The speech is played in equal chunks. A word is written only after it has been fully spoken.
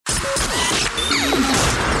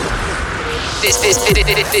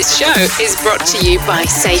This show is brought to you by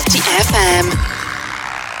Safety FM.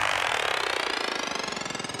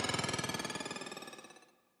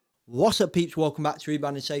 What's up, peeps? Welcome back to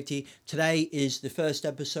Rebound and Safety. Today is the first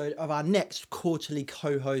episode of our next quarterly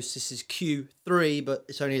co-host. This is Q3, but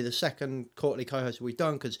it's only the second quarterly co-host we've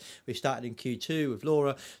done because we started in Q2 with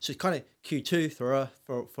Laura. So it's kind of Q2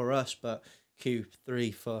 for us, but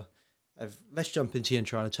Q3 for... let's jump into the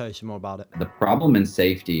intro and tell you some more about it. The problem in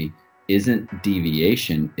safety isn't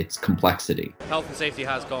deviation, it's complexity. Health and safety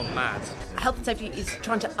has gone mad. Health and safety is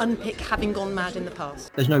trying to unpick having gone mad in the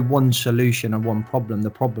past. There's no one solution and one problem. The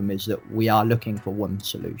problem is that we are looking for one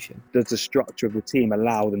solution. Does the structure of the team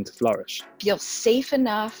allow them to flourish? Feel safe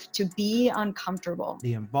enough to be uncomfortable.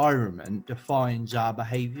 The environment defines our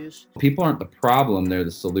behaviours. People aren't the problem, they're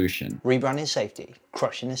the solution. Rebranding Safety,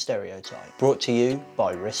 crushing the stereotype. Brought to you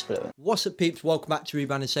by Riskfluent. What's up, peeps? Welcome back to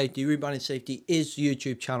Rebranding Safety. Rebranding Safety is the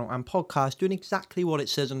YouTube channel and podcast doing exactly what it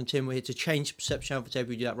says on the tin. We're here to change the perception of safety.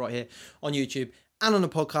 We do that right here on YouTube and on the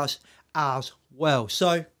podcast as well.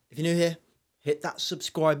 So if you're new here, hit that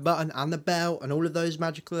subscribe button and the bell and all of those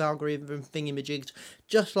magical algorithm thingamajigs,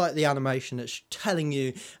 just like the animation that's telling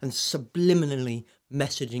you and subliminally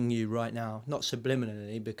messaging you right now. Not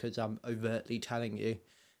subliminally, because I'm overtly telling you.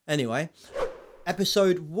 Anyway,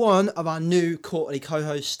 episode 1 of our new quarterly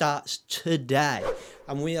co-host starts today,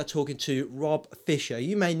 and we are talking to Rob Fisher.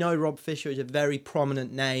 You may know Rob Fisher is a very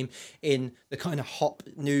prominent name in the kind of hop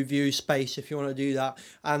new view space, if you want to do that,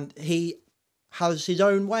 and he has his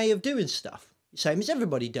own way of doing stuff, same as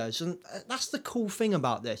everybody does, and that's the cool thing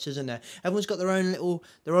about this, isn't there? Everyone's got their own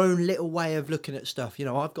little way of looking at stuff. You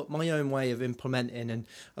know, I've got my own way of implementing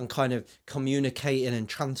and kind of communicating and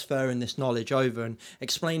transferring this knowledge over and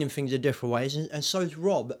explaining things in different ways, and so is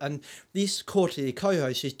Rob. And this quarterly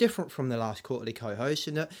co-host is different from the last quarterly co-host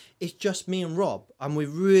in that it's just me and Rob, and we're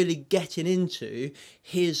really getting into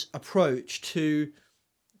his approach to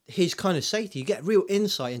his kind of safety. You get real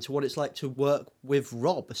insight into what it's like to work with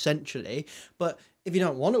Rob, essentially. But if you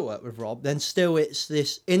don't want to work with Rob, then still it's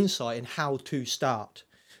this insight in how to start.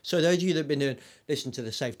 So those of you that have been listening to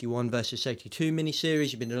the Safety 1 versus Safety 2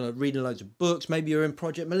 mini-series, you've been reading loads of books, maybe you're in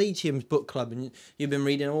Project Millennium's book club and you've been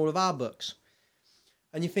reading all of our books.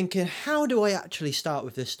 And you're thinking, how do I actually start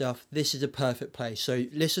with this stuff? This is a perfect place. So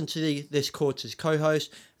listen to this quarter's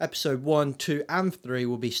co-host. Episode 1, 2, and 3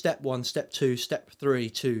 will be step 1, step 2, step 3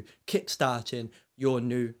 to kickstarting your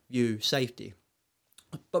new view safety.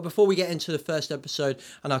 But before we get into the first episode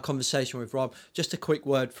and our conversation with Rob, just a quick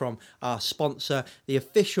word from our sponsor. The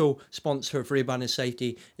official sponsor of Rebound and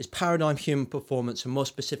Safety is Paradigm Human Performance, and more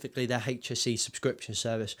specifically their HSE subscription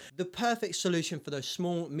service. The perfect solution for those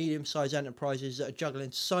small, medium-sized enterprises that are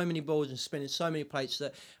juggling so many balls and spinning so many plates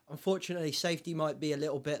that unfortunately safety might be a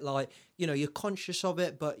little bit like, you know, you're conscious of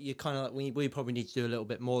it, but you're kind of like, we probably need to do a little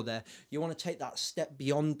bit more there. You want to take that step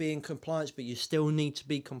beyond being compliant, but you still need to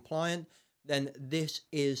be compliant. Then this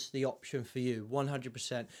is the option for you,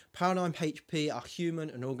 100%. Paradigm HP are human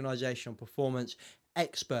and organizational performance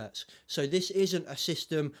experts. So this isn't a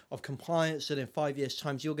system of compliance that in 5 years'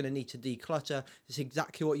 time you're going to need to declutter. It's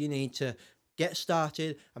exactly what you need to get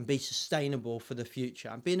started and be sustainable for the future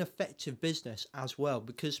and be an effective business as well,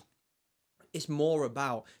 because it's more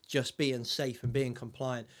about just being safe and being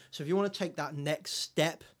compliant. So if you want to take that next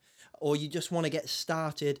step, or you just want to get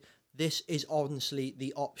started, this is honestly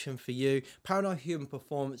the option for you. Paradigm Human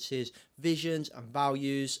Performance's visions and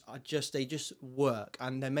values they just work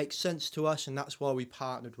and they make sense to us, and that's why we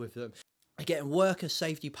partnered with them. Getting worker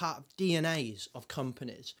safety part of DNAs of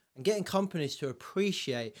companies and getting companies to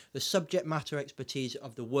appreciate the subject matter expertise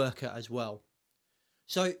of the worker as well.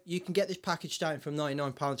 So you can get this package starting from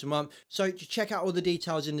 £99 a month. So check out all the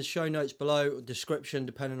details in the show notes below, or description,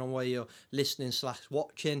 depending on where you're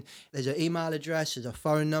listening/watching. There's an email address, there's a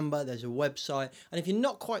phone number, there's a website. And if you're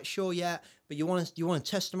not quite sure yet, but you want to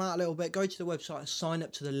test them out a little bit, go to the website and sign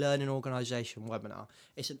up to the Learning Organisation webinar.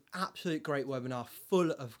 It's an absolute great webinar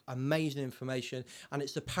full of amazing information, and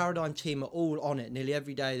it's the Paradigm team are all on it nearly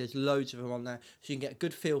every day. There's loads of them on there, so you can get a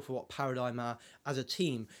good feel for what Paradigm are as a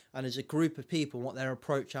team and as a group of people, what their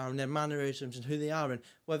approach are and their mannerisms and who they are and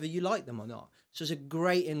whether you like them or not. So it's a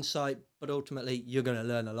great insight, but ultimately you're going to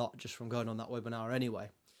learn a lot just from going on that webinar anyway.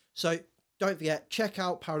 So don't forget, check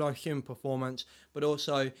out Paradigm Human Performance, but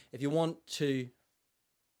also if you want to,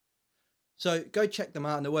 so go check them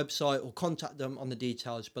out on the website or contact them on the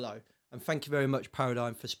details below. And thank you very much,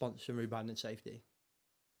 Paradigm, for sponsoring Rebound and Safety.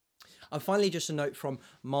 And finally, just a note from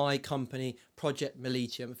my company, Project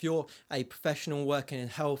Millennium. If you're a professional working in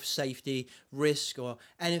health, safety, risk, or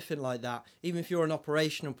anything like that, even if you're an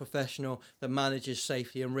operational professional that manages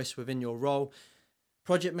safety and risk within your role,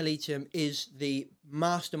 Project Millennium is the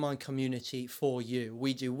mastermind community for you.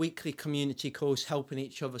 We do weekly community calls, helping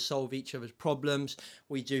each other solve each other's problems.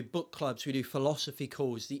 We do book clubs. We do philosophy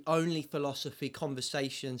calls. The only philosophy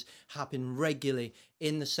conversations happen regularly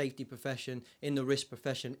in the safety profession, in the risk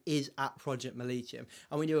profession, is at Project Millennium.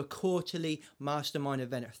 And we do a quarterly mastermind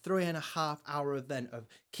event, a 3.5-hour event of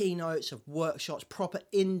keynotes, of workshops, proper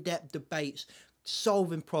in-depth debates,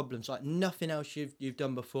 solving problems like nothing else you've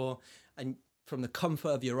done before. And from the comfort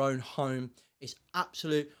of your own home. It's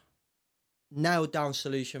absolute nailed down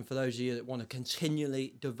solution for those of you that want to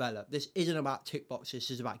continually develop. This isn't about tick boxes.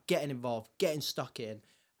 This is about getting involved, getting stuck in,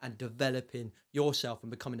 and developing yourself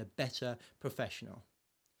and becoming a better professional.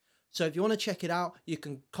 So if you want to check it out, you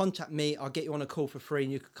can contact me. I'll get you on a call for free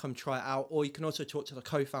and you can come try it out. Or you can also talk to the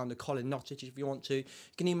co-founder, Colin Nottage, if you want to. You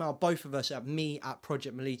can email both of us at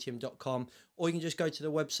me@projectmillennium.com, or you can just go to the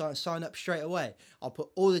website and sign up straight away. I'll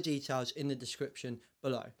put all the details in the description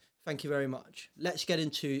below. Thank you very much. Let's get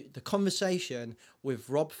into the conversation with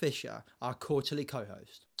Rob Fisher, our quarterly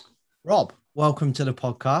co-host. Rob, welcome to the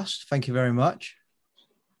podcast. Thank you very much.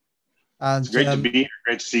 And it's great to be here.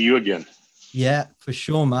 Great to see you again. Yeah, for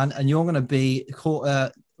sure, man. And you're going to be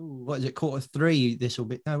quarter three. This will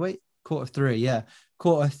be quarter three. Yeah,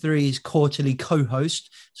 quarter three's quarterly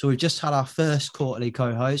co-host. So we've just had our first quarterly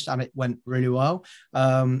co-host, and it went really well.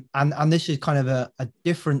 And this is kind of a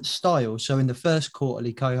different style. So in the first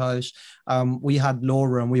quarterly co-host, we had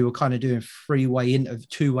Laura, and we were kind of doing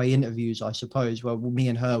two-way interviews, I suppose. Well, me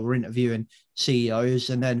and her were interviewing CEOs,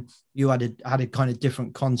 and then you had a kind of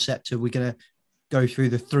different concept of we're going to go through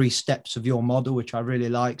the 3 steps of your model, which I really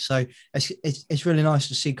like. So it's really nice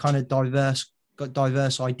to see kind of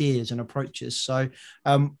diverse ideas and approaches. So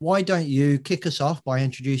why don't you kick us off by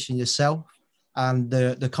introducing yourself and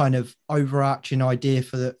the kind of overarching idea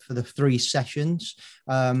for the 3 sessions,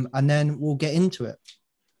 and then we'll get into it.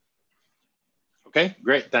 Okay,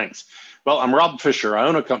 great, thanks. Well, I'm Rob Fisher. I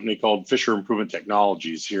own a company called Fisher Improvement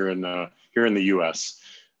Technologies here in the U.S.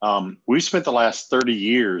 We've spent the last 30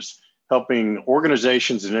 years helping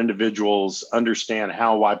organizations and individuals understand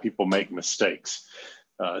why people make mistakes,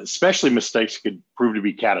 especially mistakes could prove to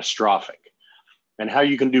be catastrophic, and how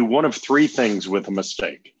you can do one of 3 things with a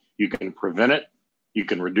mistake. You can prevent it, you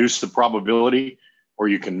can reduce the probability, or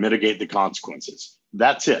you can mitigate the consequences.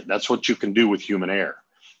 That's it. That's what you can do with human error.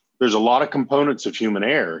 There's a lot of components of human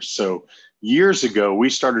error. So years ago, we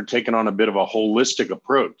started taking on a bit of a holistic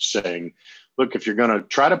approach, saying, look, if you're going to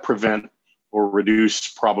try to prevent or reduce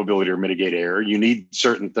probability or mitigate error, you need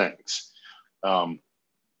certain things.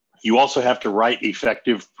 You also have to write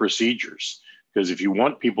effective procedures, because if you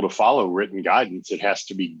want people to follow written guidance, it has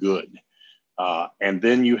to be good. And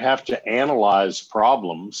then you have to analyze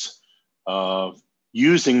problems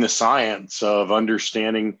using the science of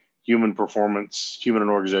understanding human performance, human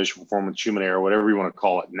and organizational performance, human error, whatever you want to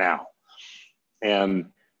call it now.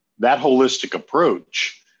 And that holistic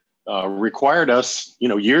approach required us,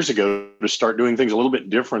 years ago, to start doing things a little bit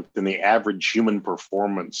different than the average human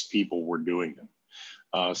performance people were doing them.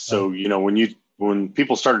 So, when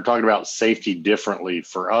people started talking about safety differently,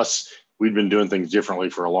 for us, we'd been doing things differently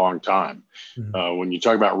for a long time. Mm-hmm. When you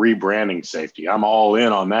talk about rebranding safety, I'm all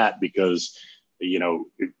in on that, because,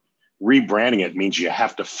 rebranding it means you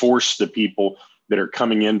have to force the people that are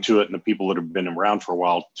coming into it and the people that have been around for a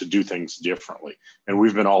while to do things differently. And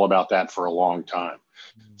we've been all about that for a long time.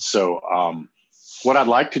 So what I'd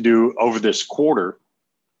like to do over this quarter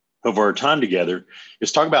of our time together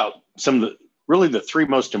is talk about some of the 3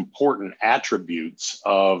 most important attributes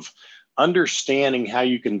of understanding how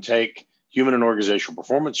you can take human and organizational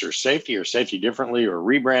performance or safety differently, or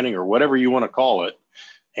rebranding, or whatever you want to call it,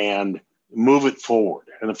 and move it forward.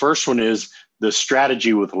 And the first one is the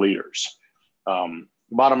strategy with leaders.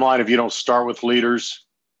 Bottom line, if you don't start with leaders,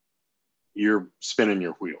 you're spinning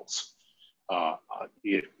your wheels.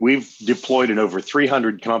 We've deployed in over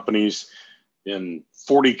 300 companies in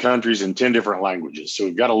 40 countries in 10 different languages. So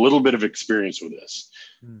we've got a little bit of experience with this.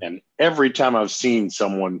 And every time I've seen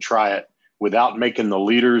someone try it without making the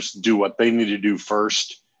leaders do what they need to do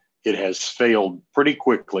first, it has failed pretty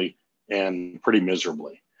quickly and pretty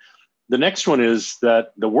miserably. The next one is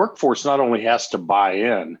that the workforce not only has to buy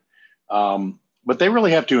in, but they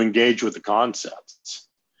really have to engage with the concepts.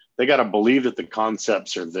 They got to believe that the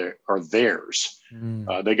concepts are theirs.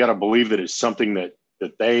 They got to believe that it's something that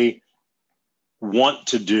they want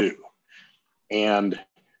to do. And,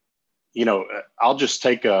 I'll just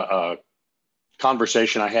take a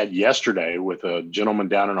conversation I had yesterday with a gentleman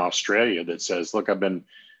down in Australia that says, look, I've been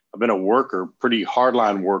a worker, pretty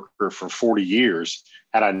hardline worker for 40 years.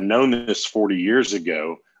 Had I known this 40 years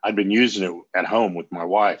ago, I'd been using it at home with my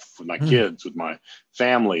wife, with my kids, with my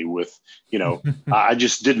family, with, I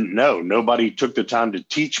just didn't know. Nobody took the time to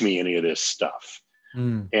teach me any of this stuff.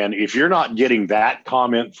 And if you're not getting that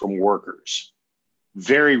comment from workers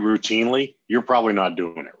very routinely, you're probably not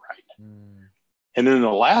doing it right. And then the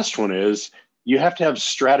last one is you have to have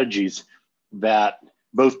strategies that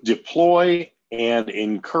both deploy and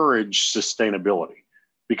encourage sustainability,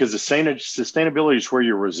 because the sustainability is where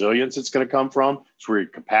your resilience is going to come from. It's where your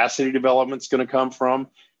capacity development is going to come from.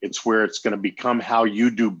 It's where it's going to become how you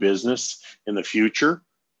do business in the future.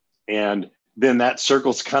 And then that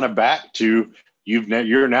circles kind of back to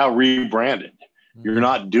you're now rebranded. You're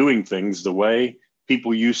not doing things the way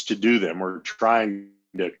people used to do them, or trying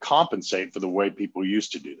to compensate for the way people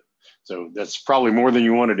used to do them. So that's probably more than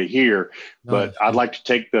you wanted to hear, but I'd like to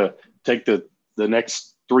take the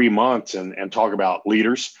next 3 months and talk about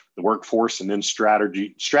leaders, the workforce, and then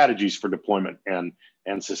strategies for deployment and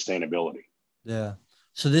sustainability. Yeah.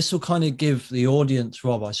 So this will kind of give the audience,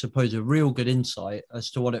 Rob, I suppose, a real good insight as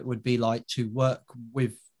to what it would be like to work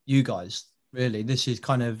with you guys. Really, this is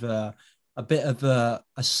kind of a bit of a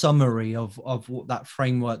summary of that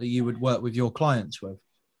framework that you would work with your clients with.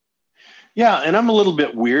 Yeah, and I'm a little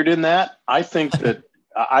bit weird in that. I think that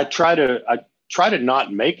I try to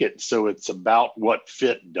not make it so it's about what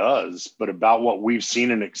fit does, but about what we've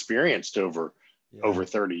seen and experienced over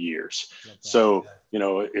 30 years. So,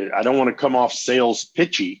 I don't want to come off sales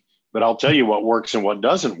pitchy, but I'll tell you what works and what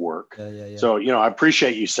doesn't work. So, I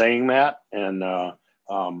appreciate you saying that. And,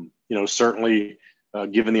 certainly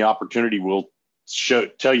given the opportunity, we'll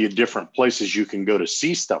tell you different places you can go to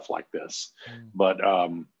see stuff like this.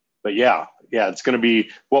 But yeah, it's going to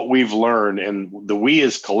be what we've learned, and the we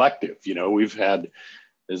is collective. We've had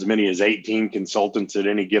as many as 18 consultants at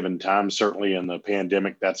any given time. Certainly in the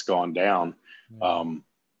pandemic, that's gone down.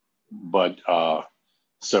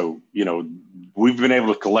 So, we've been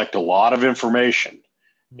able to collect a lot of information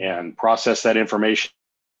and process that information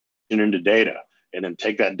into data, and then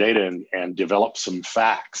take that data and develop some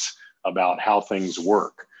facts about how things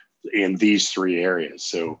work in these 3 areas.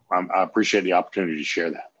 So I appreciate the opportunity to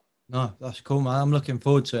share that. No, that's cool, man. I'm looking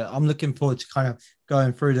forward to it. I'm looking forward to kind of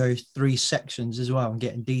going through those 3 sections as well and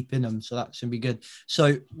getting deep in them. So that's going to be good.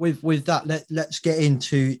 So with that, let's get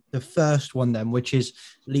into the first one then, which is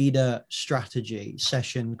leader strategy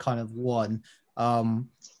session kind of 1. And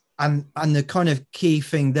the kind of key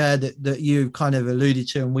thing there that you kind of alluded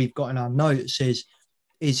to, and we've got in our notes is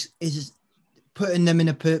putting them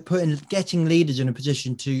getting leaders in a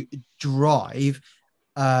position to drive,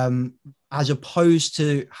 as opposed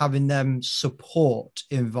to having them support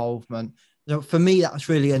involvement. So for me, that's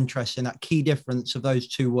really interesting, that key difference of those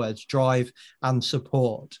 2 words, drive and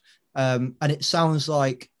support. And it sounds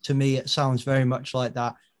like, to me, it sounds very much like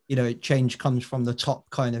that, change comes from the top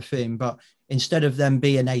kind of thing. But instead of them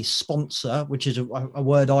being a sponsor, which is a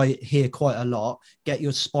word I hear quite a lot, get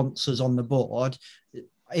your sponsors on the board.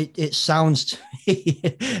 It sounds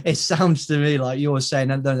to me like you're saying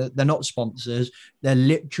that they're not sponsors. They're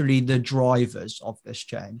literally the drivers of this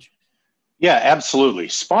change. Yeah, absolutely.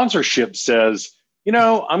 Sponsorship says,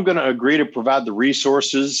 I'm going to agree to provide the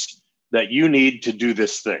resources that you need to do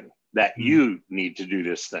this thing,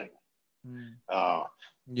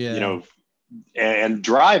 and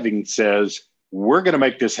driving says, we're going to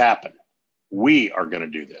make this happen. We are going to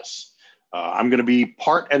do this. I'm going to be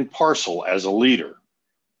part and parcel as a leader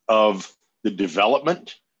of the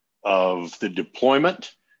development, of the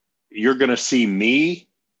deployment. You're going to see me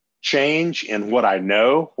change in what I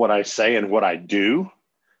know, what I say, and what I do.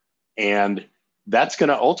 And that's going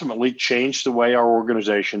to ultimately change the way our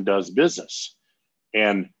organization does business.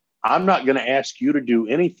 And I'm not going to ask you to do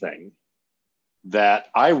anything that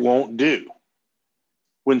I won't do.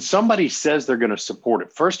 When somebody says they're going to support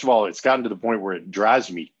it, first of all, it's gotten to the point where it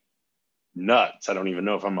drives me nuts. I don't even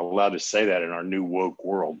know if I'm allowed to say that in our new woke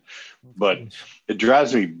world, but it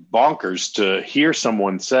drives me bonkers to hear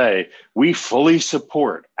someone say, we fully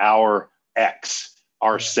support our X,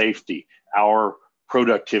 our safety, our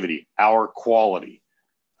productivity, our quality.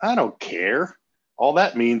 I don't care. All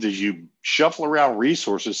that means is you shuffle around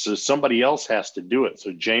resources so somebody else has to do it.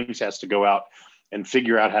 So James has to go out and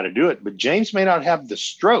figure out how to do it, but James may not have the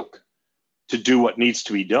stroke to do what needs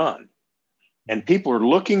to be done. And people are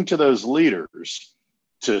looking to those leaders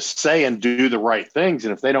to say and do the right things.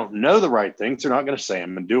 And if they don't know the right things, they're not going to say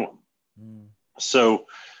them and do them. So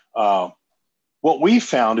what we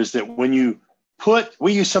found is that when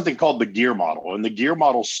we use something called the GEAR model, and the GEAR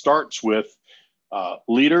model starts with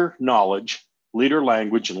leader knowledge, leader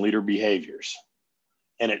language, and leader behaviors.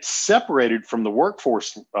 And it's separated from the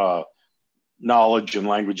workforce knowledge and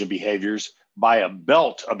language and behaviors by a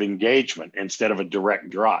belt of engagement instead of a direct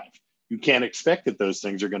drive. You can't expect that those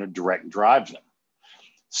things are going to direct drive them.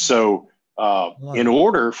 So in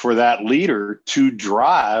order for that leader to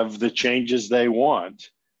drive the changes they want,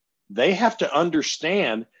 they have to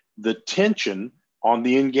understand the tension on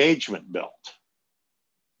the engagement belt.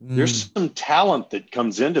 There's some talent that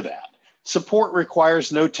comes into that. Support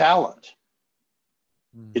requires no talent.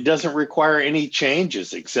 It doesn't require any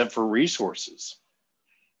changes except for resources.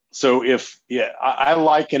 So I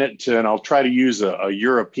liken it to, and I'll try to use a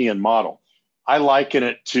European model. I liken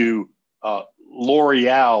it to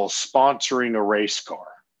L'Oreal sponsoring a race car.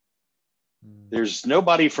 There's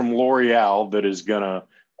nobody from L'Oreal that is going to,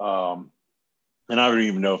 and I don't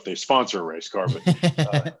even know if they sponsor a race car,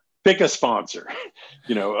 but pick a sponsor.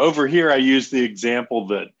 Over here, I use the example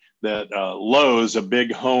that Lowe's, a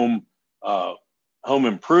big home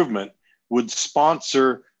improvement, would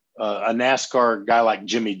sponsor a NASCAR guy like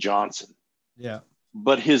Jimmy Johnson. Yeah.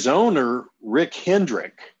 But his owner, Rick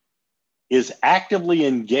Hendrick, is actively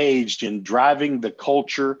engaged in driving the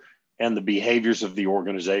culture and the behaviors of the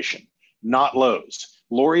organization, not Lowe's.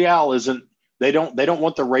 L'Oreal isn't, they don't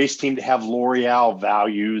want the race team to have L'Oreal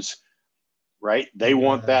values, right? They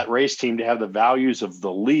want that race team to have the values of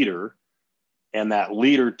the leader and that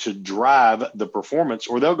leader to drive the performance,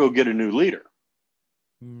 or they'll go get a new leader.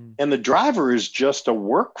 And the driver is just a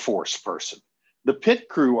workforce person. The pit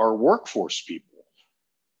crew are workforce people.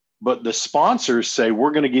 But the sponsors say,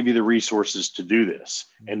 we're going to give you the resources to do this,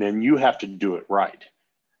 and then you have to do it right.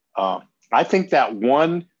 I think that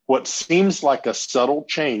what seems like a subtle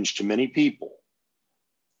change to many people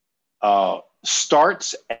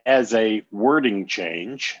starts as a wording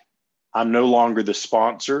change. I'm no longer the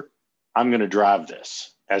sponsor. I'm going to drive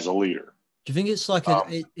this as a leader. Do you think it's like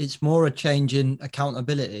it's more a change in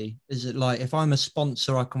accountability? Is it like, if I'm a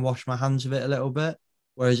sponsor, I can wash my hands of it a little bit,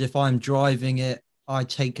 whereas if I'm driving it, I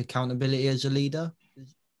take accountability as a leader?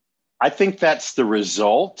 I think that's the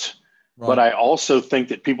result, right. But I also think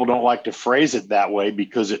that people don't like to phrase it that way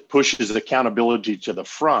because it pushes accountability to the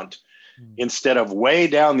front instead of way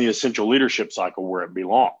down the essential leadership cycle where it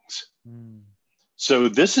belongs. So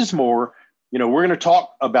this is more, we're going to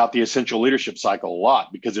talk about the essential leadership cycle a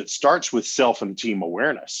lot because it starts with self and team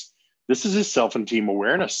awareness. This is a self and team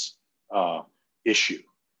awareness issue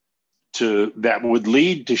that would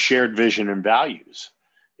lead to shared vision and values.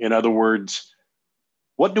 In other words,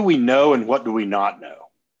 what do we know and what do we not know?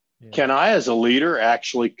 Yeah. Can I, as a leader,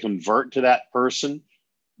 actually convert to that person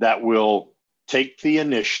that will take the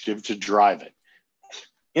initiative to drive it?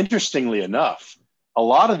 Interestingly enough, a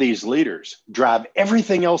lot of these leaders drive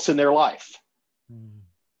everything else in their life.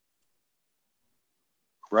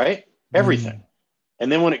 Right? Everything.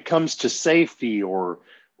 And then when it comes to safety or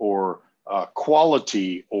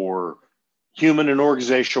quality or human and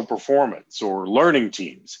organizational performance or learning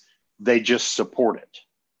teams, they just support it.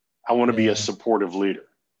 I want to be a supportive leader.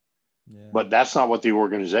 But that's not what the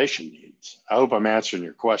organization needs. I hope I'm answering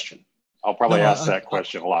your question. I'll probably ask that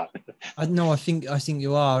question a lot. I think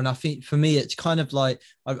you are. And I think for me, it's kind of like,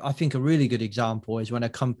 I think a really good example is when a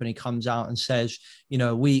company comes out and says,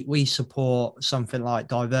 we support something like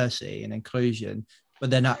diversity and inclusion,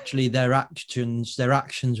 but then actually their actions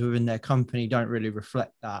within their company don't really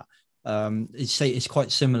reflect that. It's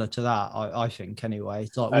quite similar to that, I think, anyway.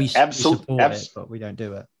 It's like we support it, but we don't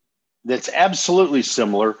do it. That's absolutely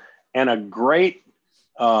similar, and a great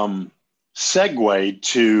segue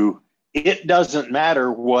to it doesn't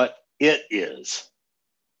matter what it is.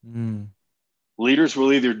 Leaders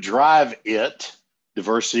will either drive it,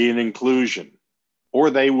 diversity and inclusion, or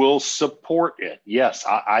they will support it. Yes,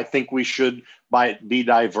 I think we should be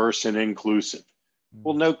diverse and inclusive.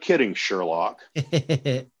 Well, no kidding, Sherlock.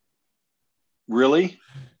 Really?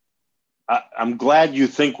 I'm glad you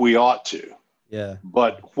think we ought to. Yeah.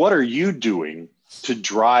 But what are you doing to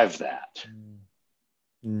drive that?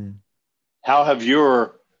 How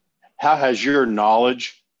has your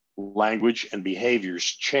knowledge, language, and behaviors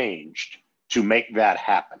changed to make that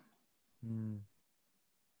happen?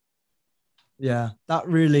 Yeah, that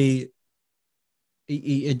really,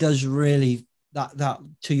 it does really, that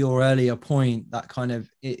to your earlier point, that kind of,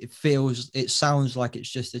 it sounds like it's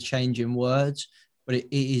just a change in words, but it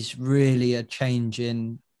is really a change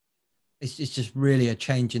in, it's just really a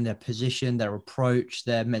change in their position, their approach,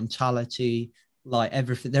 their mentality, like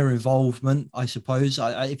everything, their involvement, I suppose.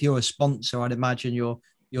 If you're a sponsor, I'd imagine you're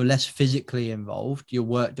less physically involved. Your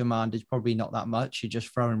work demand is probably not that much. You're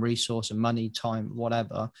just throwing resource and money, time,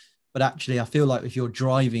 whatever. But actually, I feel like if you're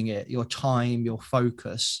driving it, your time, your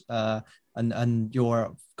focus, and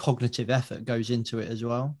your cognitive effort goes into it as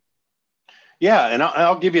well. Yeah, and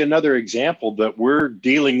I'll give you another example that we're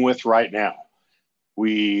dealing with right now.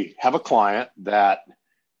 we have a client that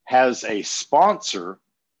has a sponsor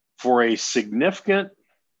for a significant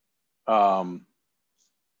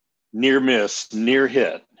near miss, near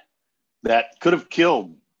hit that could have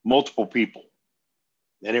killed multiple people.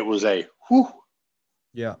 And it was a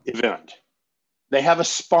event. They have a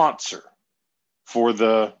sponsor for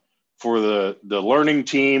the learning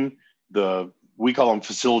team. We call them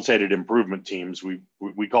facilitated improvement teams.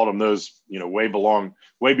 We called them those,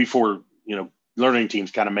 way before, learning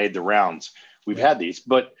teams kind of made the rounds. We've had these,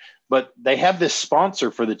 but they have this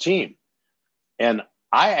sponsor for the team. And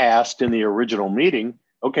I asked in the original meeting,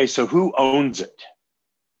 okay, so who owns it?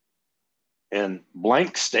 And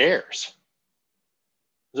blank stares.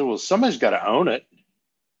 I said, well, somebody's got to own it.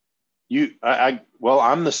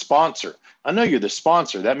 I'm the sponsor. I know you're the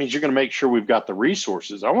sponsor. That means you're going to make sure we've got the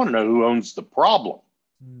resources. I want to know who owns the problem.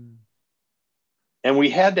 And we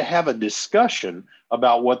had to have a discussion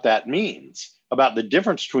about what that means, about the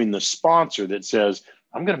difference between the sponsor that says,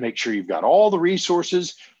 I'm going to make sure you've got all the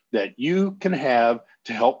resources that you can have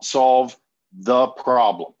to help solve the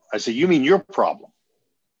problem. I said, you mean your problem?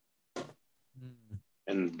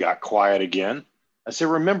 And got quiet again. I said,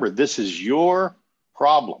 remember, this is your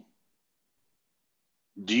problem.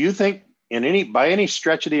 Do you think by any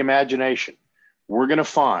stretch of the imagination, we're going to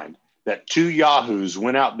find that two yahoos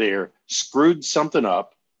went out there, screwed something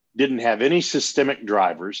up, didn't have any systemic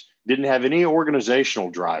drivers, didn't have any organizational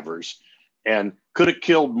drivers, and could have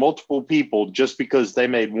killed multiple people just because they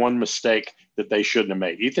made one mistake that they shouldn't have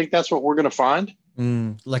made? You think that's what we're going to find?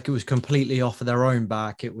 Like it was completely off of their own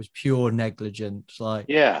back. It was pure negligence. Like,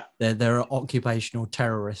 they're occupational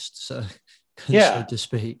terrorists, so to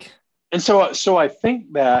speak. And so I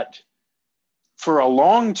think that for a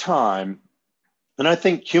long time, and I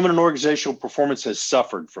think human and organizational performance has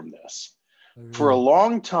suffered from this for a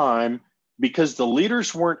long time, because the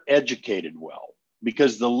leaders weren't educated well,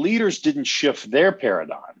 because the leaders didn't shift their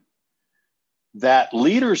paradigm, that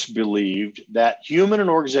leaders believed that human and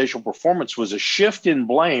organizational performance was a shift in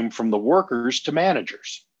blame from the workers to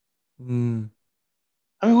managers. I mean,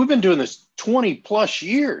 we've been doing this 20 plus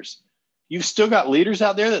years. You've still got leaders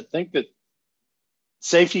out there that think that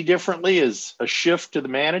safety differently is a shift to the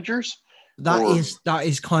managers. That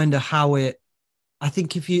is kind of how it. I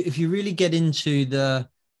think if you really get into the,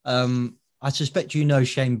 I suspect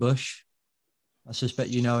Shane Bush. I suspect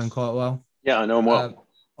you know him quite well. Yeah, I know him well.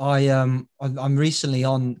 I'm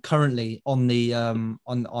currently on the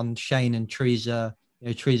on Shane and Teresa,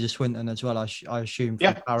 Teresa Swinton as well. I assume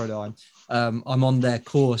from Paradigm. I'm on their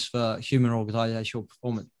course for human organizational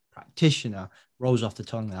performance practitioner. Rolls off the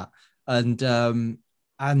tongue that,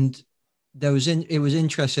 and it was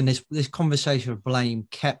interesting. This conversation of blame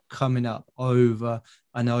kept coming up over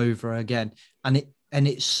and over again, and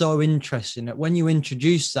it's so interesting that when you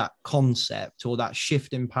introduce that concept or that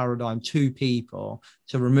shift in paradigm to people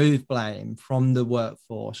to remove blame from the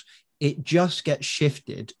workforce, it just gets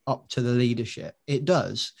shifted up to the leadership. It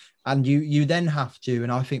does. And you then have to,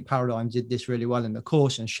 and I think Paradigm did this really well in the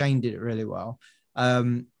course, and Shane did it really well.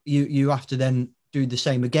 You have to then do the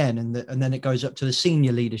same again, and then it goes up to the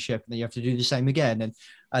senior leadership, and then you have to do the same again,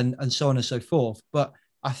 and so on and so forth. But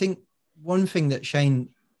I think one thing that Shane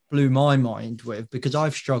blew my mind with, because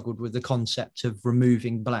I've struggled with the concept of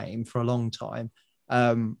removing blame for a long time,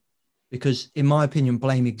 because in my opinion,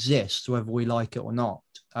 blame exists whether we like it or not.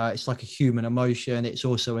 It's like a human emotion. It's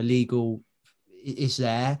also a legal. It's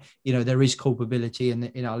there. There is culpability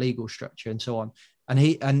in our legal structure and so on. And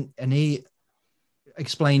he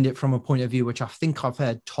explained it from a point of view which I think I've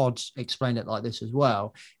heard Todd explain it like this as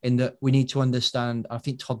well, in that we need to understand. I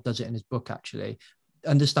think Todd does it in his book actually.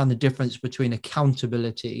 Understand the difference between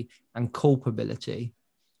accountability and culpability,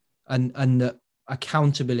 and that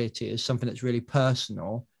accountability is something that's really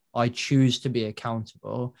personal. I choose to be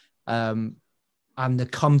accountable, and the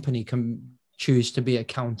company can choose to be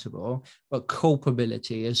accountable, but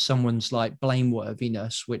culpability is someone's like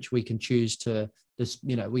blameworthiness, which we can choose to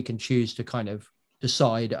kind of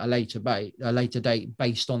decide at a later date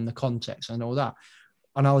based on the context and all that.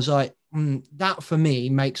 And I was like, that for me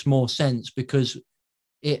makes more sense, because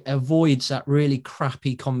it avoids that really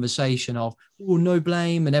crappy conversation of, oh, no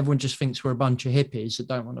blame, and everyone just thinks we're a bunch of hippies that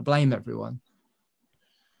don't want to blame everyone.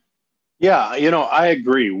 Yeah, I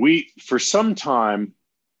agree. For some time,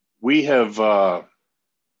 we have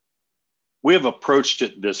approached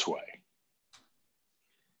it this way.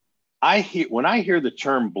 When I hear the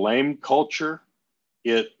term blame culture,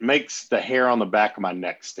 it makes the hair on the back of my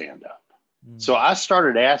neck stand up. So I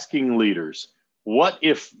started asking leaders, what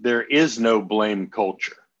if there is no blame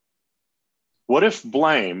culture? What if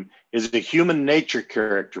blame is a human nature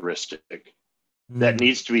characteristic that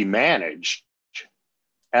needs to be managed,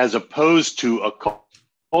 as opposed to a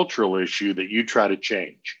cultural issue that you try to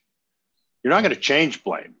change. You're not going to change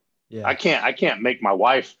blame. Yeah. I can't make my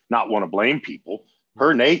wife not want to blame people.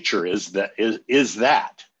 Her nature is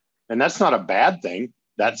that. And that's not a bad thing.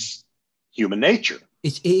 That's human nature.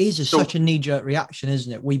 It is such a knee-jerk reaction,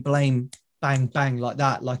 isn't it? We blame, bang, bang, like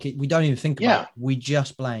that. Like we don't even think about it. We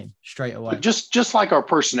just blame straight away. But just like our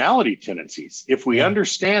personality tendencies, if we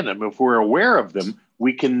understand them, if we're aware of them,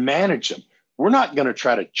 we can manage them. We're not going to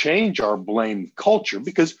try to change our blame culture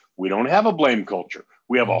because we don't have a blame culture.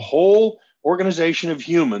 We have a whole organization of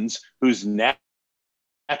humans whose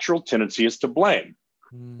natural tendency is to blame.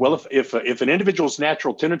 Well, if an individual's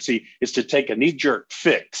natural tendency is to take a knee-jerk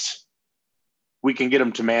fix, we can get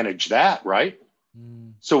them to manage that, right?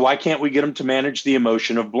 So why can't we get them to manage the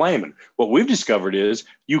emotion of blame? And what we've discovered is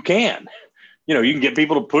you can. You know, you can get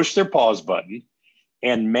people to push their pause button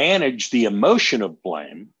and manage the emotion of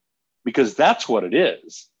blame, because that's what it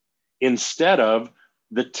is, instead of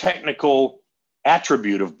the technical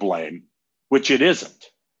attribute of blame, which it isn't.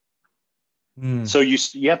 So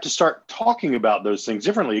you have to start talking about those things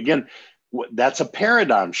differently. Again, that's a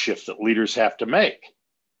paradigm shift that leaders have to make,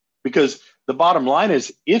 because the bottom line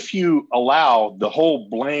is, if you allow the whole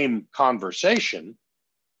blame conversation,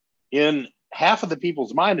 in half of the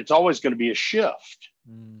people's mind, it's always going to be a shift.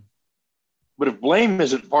 But if blame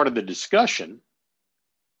isn't part of the discussion,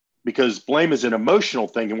 because blame is an emotional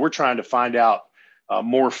thing and we're trying to find out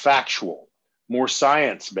more factual, more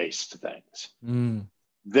science-based things,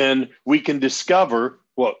 then we can discover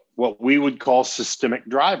what we would call systemic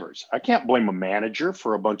drivers. I can't blame a manager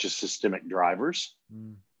for a bunch of systemic drivers,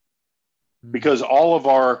 because all of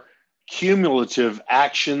our cumulative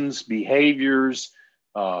actions, behaviors,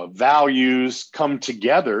 values come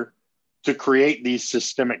together to create these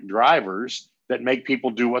systemic drivers that make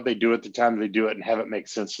people do what they do at the time they do it and have it make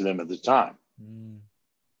sense to them at the time.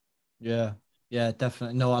 Yeah,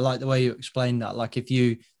 definitely. No, I like the way you explained that. Like,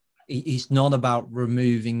 it's not about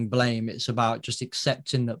removing blame. It's about just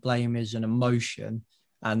accepting that blame is an emotion,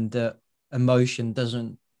 and that emotion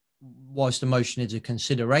doesn't, whilst emotion is a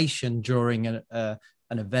consideration during an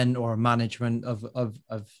event or a management of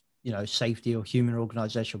safety or human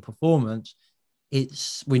organizational performance,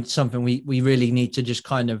 it's something we really need to just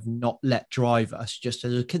kind of not let drive us. Just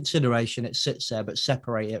as a consideration, it sits there, but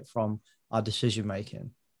separate it from our decision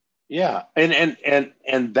making. Yeah, and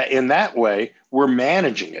in that way, we're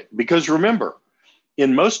managing it. Because remember,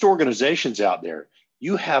 in most organizations out there,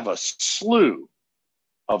 you have a slew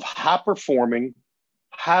of high-performing,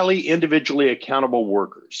 highly individually accountable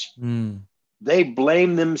workers. They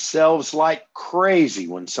blame themselves like crazy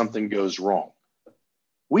when something goes wrong.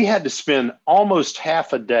 We had to spend almost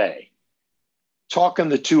half a day talking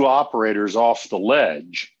the two operators off the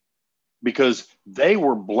ledge because they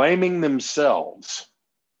were blaming themselves.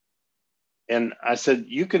 And I said,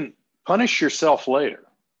 you can punish yourself later.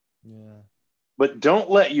 But don't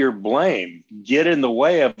let your blame get in the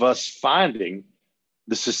way of us finding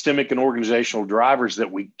the systemic and organizational drivers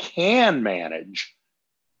that we can manage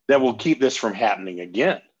that will keep this from happening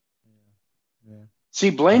again.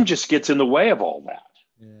 See, blame just gets in the way of all that.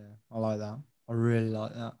 I like that. I really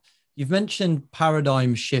like that. You've mentioned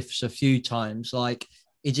paradigm shifts a few times. Like,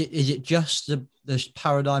 is it just the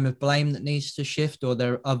paradigm of blame that needs to shift, or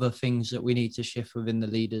there are other things that we need to shift within the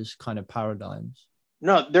leaders' kind of paradigms?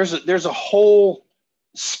 No, there's a whole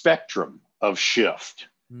spectrum of shift.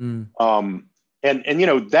 And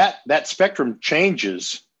that spectrum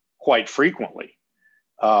changes quite frequently.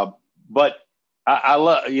 But I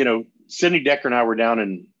love, Sidney Decker and I were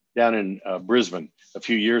down in Brisbane a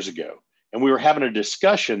few years ago, and we were having a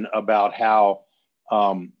discussion about how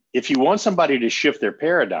if you want somebody to shift their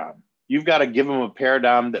paradigm, you've got to give them a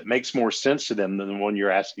paradigm that makes more sense to them than the one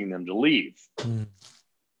you're asking them to leave.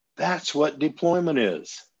 That's what deployment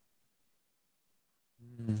is.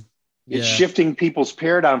 It's shifting people's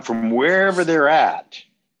paradigm from wherever they're at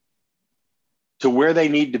to where they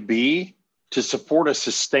need to be to support a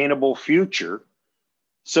sustainable future.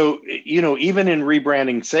 So, even in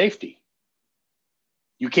rebranding safety,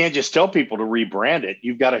 you can't just tell people to rebrand it.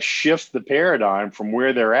 You've got to shift the paradigm from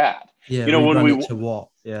where they're at. When we to what?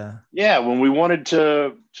 When we wanted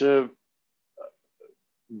to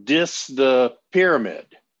diss the pyramid,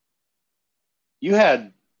 you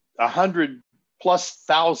had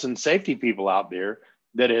 100,000+ safety people out there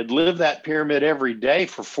that had lived that pyramid every day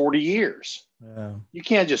for 40 years. You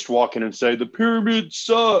can't just walk in and say, the pyramid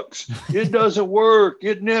sucks. It doesn't work.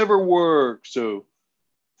 It never works. So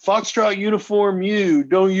Foxtrot Uniform U,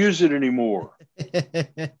 don't use it anymore.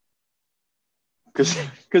 Because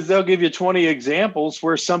they'll give you 20 examples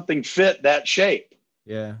where something fit that shape.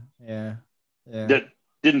 Yeah. That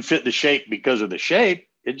didn't fit the shape because of the shape.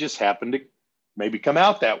 It just happened to maybe come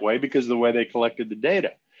out that way because of the way they collected the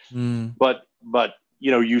data. But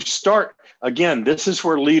you start again. This is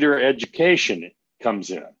where leader education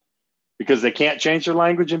comes in, because they can't change their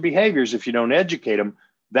language and behaviors if you don't educate them.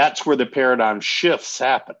 That's where the paradigm shifts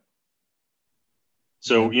happen.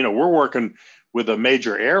 So we're working with a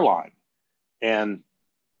major airline, and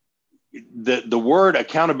the word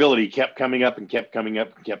accountability kept coming up and kept coming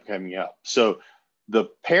up and kept coming up. So the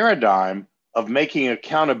paradigm of making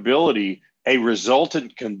accountability a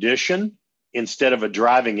resultant condition instead of a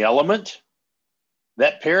driving element,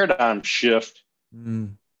 that paradigm shift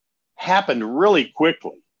happened really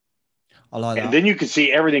quickly. I like that. And then you could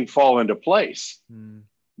see everything fall into place.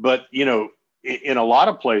 But, in a lot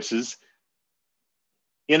of places,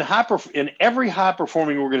 in every high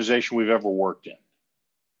performing organization we've ever worked in,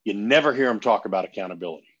 you never hear them talk about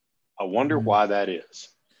accountability. I wonder why that is.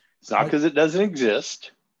 It's not because it doesn't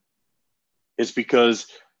exist. It's because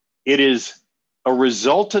it is a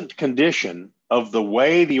resultant condition of the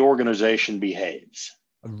way the organization behaves.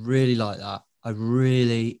 I really like that. I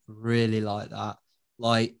really, really like that.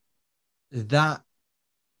 Like that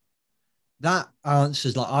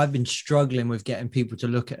answers, like, I've been struggling with getting people to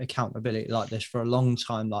look at accountability like this for a long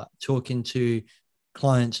time, like talking to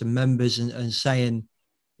clients and members and saying,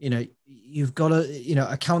 you've got to,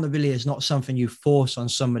 accountability is not something you force on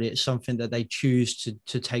somebody. It's something that they choose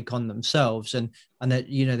to take on themselves. And that,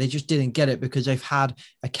 they just didn't get it because they've had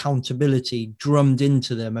accountability drummed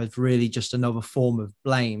into them as really just another form of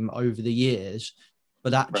blame over the years.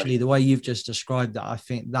 But actually, the way you've just described that, I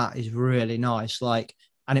think that is really nice. Like,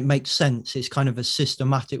 and it makes sense. It's kind of a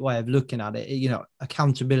systematic way of looking at it.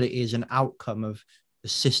 Accountability is an outcome of the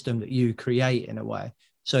system that you create in a way.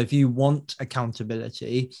 So if you want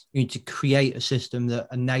accountability, you need to create a system that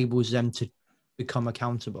enables them to become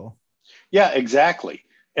accountable. Yeah, exactly.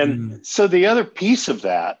 And so the other piece of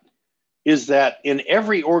that is that in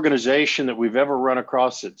every organization that we've ever run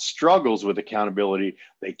across that struggles with accountability,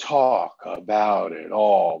 they talk about it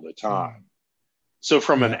all the time. So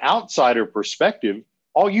from an outsider perspective,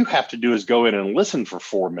 all you have to do is go in and listen for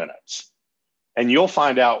 4 minutes, and you'll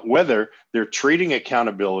find out whether they're treating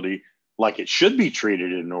accountability like it should be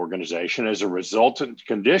treated in an organization as a resultant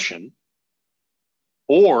condition,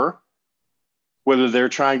 or whether they're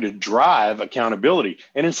trying to drive accountability.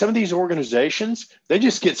 And in some of these organizations, they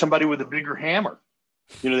just get somebody with a bigger hammer.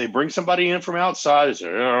 They bring somebody in from outside and say,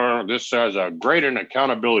 oh, this guy's great in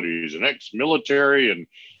accountability. He's an ex-military and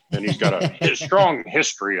he's got a strong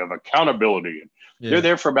history of accountability. And they're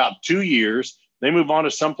there for about 2 years. They move on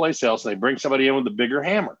to someplace else and they bring somebody in with a bigger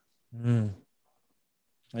hammer.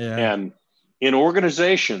 And in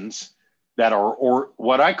organizations that are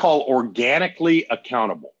what I call organically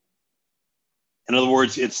accountable, in other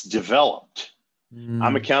words, it's developed.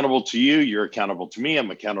 I'm accountable to you. You're accountable to me.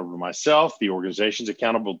 I'm accountable to myself. The organization's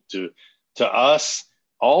accountable to us.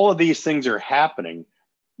 All of these things are happening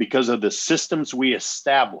because of the systems we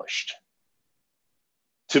established.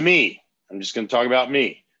 To me, I'm just going to talk about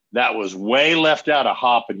me. That was way left out of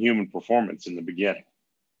HOP and human performance in the beginning.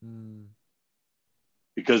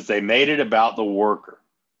 Because they made it about the worker.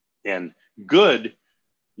 And good,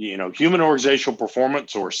 human organizational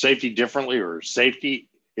performance or safety differently or safety,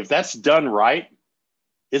 if that's done right,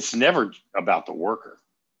 it's never about the worker.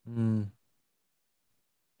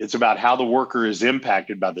 It's about how the worker is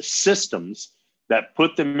impacted by the systems that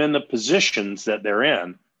put them in the positions that they're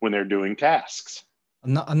in when they're doing tasks.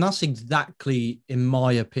 And that's exactly, in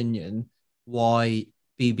my opinion, why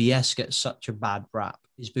BBS gets such a bad rap,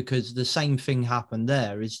 is because the same thing happened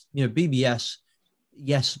there. Is, BBS,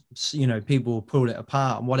 yes, people will pull it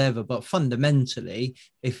apart and whatever, but fundamentally,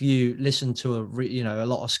 if you listen to a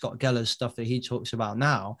lot of Scott Geller's stuff that he talks about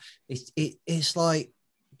now, it's like,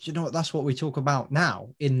 that's what we talk about now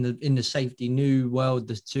in the safety new world,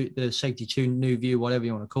 the safety 2 new view, whatever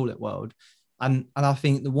you want to call it, world. And I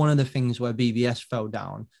think that one of the things where BBS fell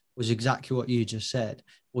down was exactly what you just said,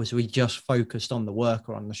 was we just focused on the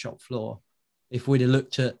worker on the shop floor. If we'd have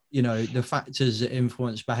looked at, the factors that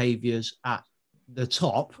influence behaviors at the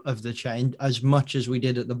top of the chain as much as we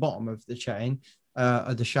did at the bottom of the chain,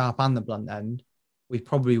 at the sharp and the blunt end, we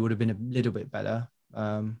probably would have been a little bit better.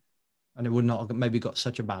 And it would not have maybe got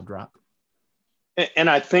such a bad rap. And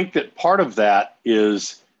I think that part of that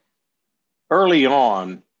is early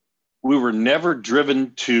on, we were never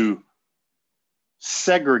driven to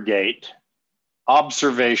segregate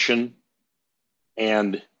observation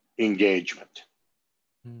and engagement.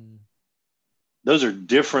 Those are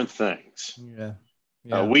different things.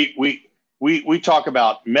 We talk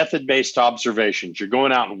about method-based observations. You're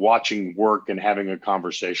going out and watching work and having a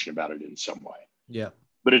conversation about it in some way.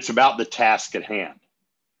 but it's about the task at hand.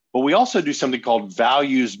 But we also do something called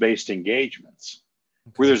values-based engagements,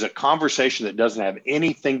 where there's a conversation that doesn't have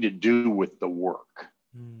anything to do with the work.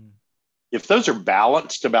 If those are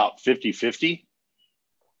balanced about 50-50,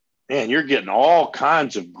 man, you're getting all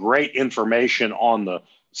kinds of great information on the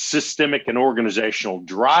systemic and organizational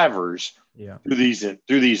drivers through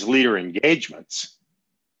these leader engagements.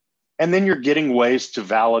 And then you're getting ways to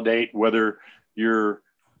validate whether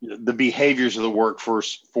the behaviors of the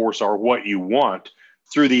workforce are what you want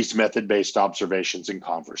through these method-based observations and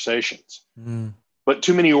conversations. But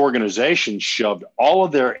too many organizations shoved all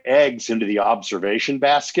of their eggs into the observation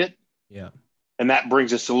basket. And that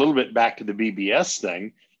brings us a little bit back to the BBS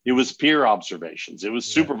thing. It was peer observations. It was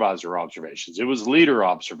supervisor observations. It was leader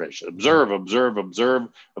observation. Observe, observe, observe,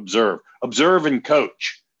 observe, observe and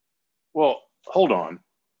coach. Well, hold on.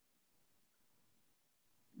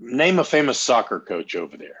 Name a famous soccer coach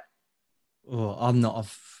over there. Oh, I'm not a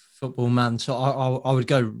football man, so I would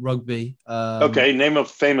go rugby. Okay, name a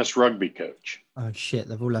famous rugby coach. Oh, shit,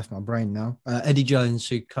 they've all left my brain now. Eddie Jones,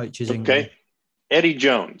 who coaches England. Okay, Eddie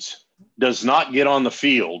Jones does not get on the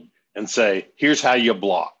field and say, here's how you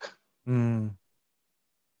block.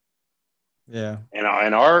 Yeah.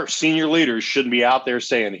 And our senior leaders shouldn't be out there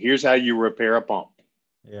saying, here's how you repair a pump.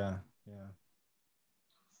 Yeah.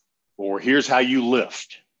 Or here's how you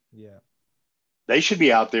lift. Yeah. They should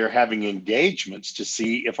be out there having engagements to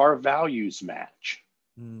see if our values match.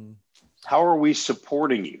 How are we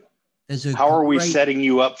supporting you? How are we setting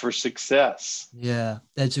you up for success? Yeah.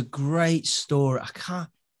 There's a great story.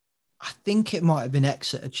 I think it might have been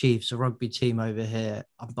Exeter Chiefs, a rugby team over here,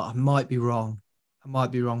 but I might be wrong.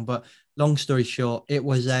 But long story short, it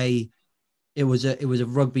was a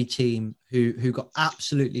rugby team who got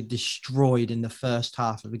absolutely destroyed in the first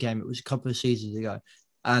half of the game. It was a couple of seasons ago.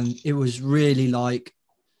 And it was really like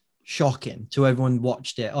shocking to everyone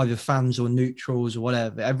watched it, either fans or neutrals or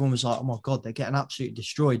whatever. Everyone was like, oh my God, they're getting absolutely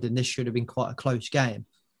destroyed. And this should have been quite a close game.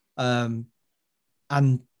 And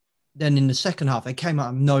then in the second half, they came out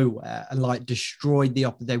of nowhere and like destroyed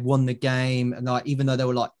they won the game. And like, even though they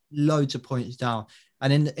were like loads of points down.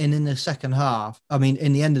 And in the second half,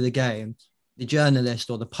 in the end of the game, the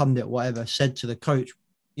journalist or the pundit, whatever, said to the coach,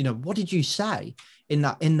 what did you say in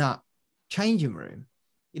that changing room?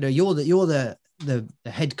 You're the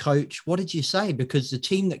head coach. What did you say? Because the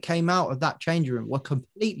team that came out of that changing room were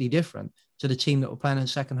completely different to the team that were playing in the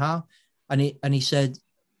second half. And he said,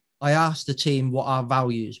 I asked the team what our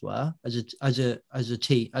values were as a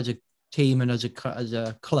team and as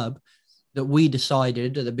a club, that we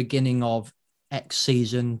decided at the beginning of X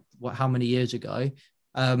season, how many years ago,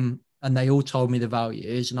 and they all told me the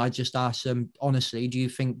values. And I just asked them, honestly, do you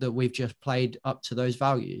think that we've just played up to those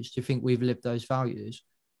values? Do you think we've lived those values?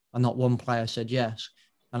 And not one player said yes.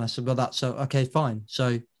 And I said, well, that's so, okay, fine.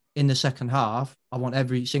 So in the second half, I want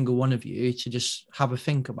every single one of you to just have a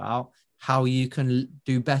think about how you can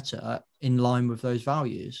do better in line with those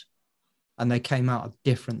values. And they came out a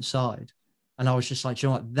different side. And I was just like, you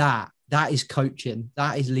know what, that is coaching.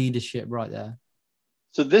 That is leadership right there.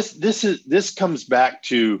 So this comes back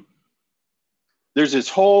to, there's this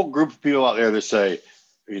whole group of people out there that say,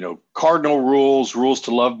 cardinal rules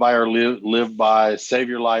to love by or live by, save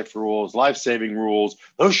your life rules, life-saving rules,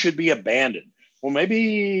 those should be abandoned. Well,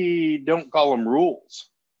 maybe don't call them rules.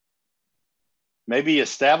 Maybe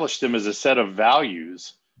establish them as a set of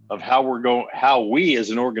values of how we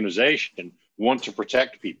as an organization want to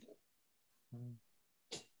protect people.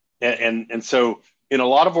 And so in a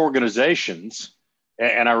lot of organizations,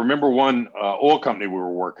 and I remember one oil company we were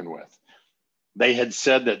working with, they had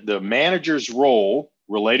said that the manager's role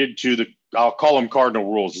related to I'll call them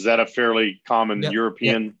cardinal rules. Is that a fairly common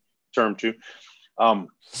European term too? The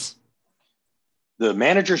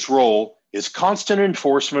manager's role is constant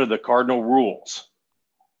enforcement of the cardinal rules.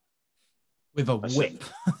 With a whip.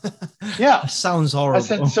 Yeah. Sounds horrible. I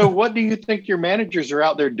said, so what do you think your managers are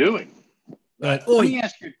out there doing? Let me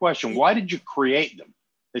ask you a question. Why did you create them?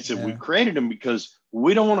 They said, we created them because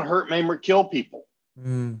we don't want to hurt, maim, or kill people.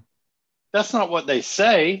 That's not what they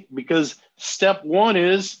say, because step one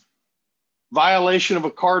is violation of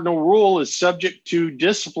a cardinal rule is subject to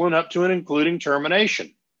discipline up to and including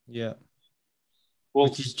termination. Yeah. Well,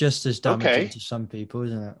 which is just as damaging to some people,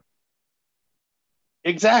 isn't it?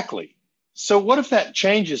 Exactly. So what if that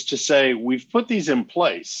changes to say we've put these in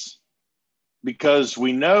place because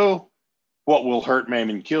we know what will hurt, maim,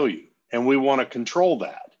 and kill you, and we want to control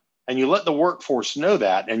that. And you let the workforce know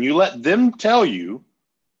that, and you let them tell you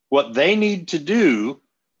what they need to do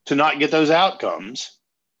to not get those outcomes.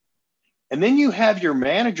 And then you have your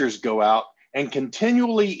managers go out and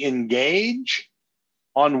continually engage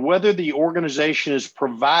on whether the organization is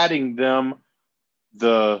providing them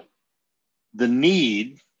the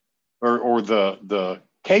need or the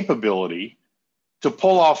capability to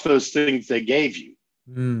pull off those things they gave you.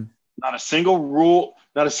 Not a single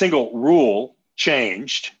rule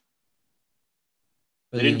changed.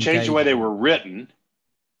 They didn't change the way they were written.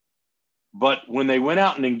 But when they went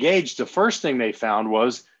out and engaged, the first thing they found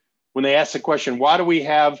was when they asked the question, why do we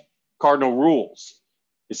have cardinal rules?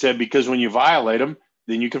 It said, because when you violate them,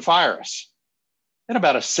 then you can fire us. And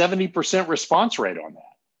about a 70% response rate on that.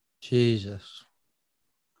 Jesus.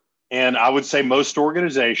 And I would say most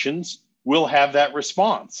organizations will have that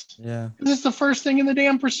response. Yeah. Because it's the first thing in the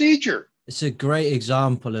damn procedure. It's a great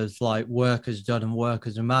example of like workers done and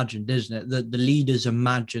workers imagined, isn't it? That the leaders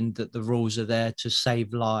imagined that the rules are there to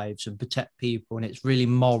save lives and protect people. And it's really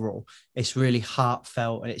moral. It's really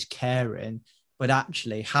heartfelt and it's caring. But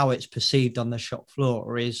actually how it's perceived on the shop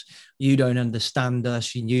floor is you don't understand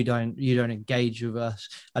us and you don't engage with us.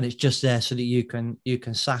 And it's just there so that you can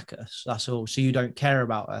sack us. That's all. So you don't care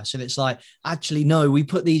about us. And it's like, actually, no, we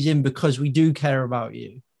put these in because we do care about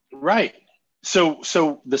you. Right.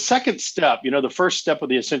 So the second step, the first step of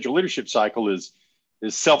the essential leadership cycle is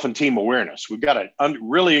self and team awareness. We've got to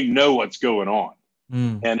really know what's going on.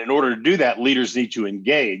 And in order to do that, leaders need to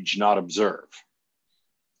engage, not observe.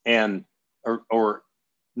 And or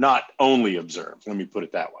not only observe, let me put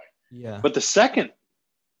it that way. Yeah. But the second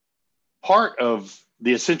part of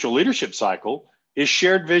the essential leadership cycle is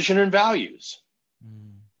shared vision and values.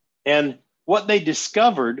 And what they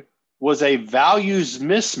discovered was a values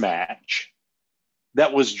mismatch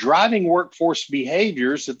that was driving workforce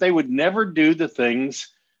behaviors that they would never do the things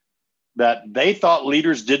that they thought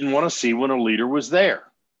leaders didn't want to see when a leader was there.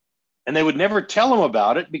 And they would never tell them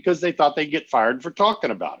about it because they thought they'd get fired for talking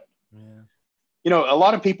about it. A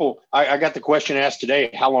lot of people, I got the question asked today,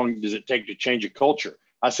 how long does it take to change a culture?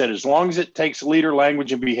 I said, as long as it takes leader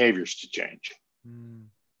language and behaviors to change.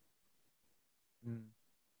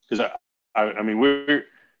 Because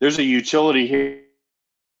there's a utility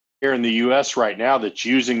here in the US right now that's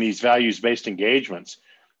using these values-based engagements.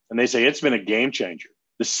 And they say it's been a game changer.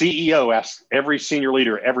 The CEO asks every senior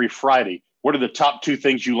leader every Friday, what are the top 2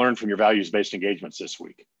 things you learned from your values-based engagements this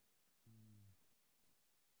week?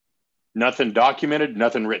 Nothing documented,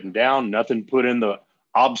 nothing written down, nothing put in the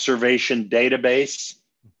observation database.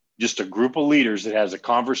 Just a group of leaders that has a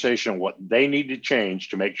conversation on what they need to change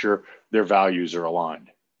to make sure their values are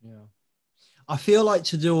aligned. Yeah. I feel like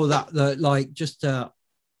to do all that,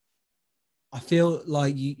 I feel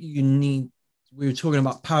like you need, we were talking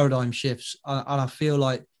about paradigm shifts, and I feel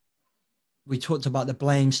like we talked about the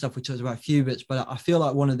blame stuff, we talked about a few bits, but I feel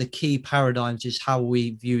like one of the key paradigms is how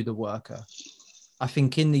we view the worker. I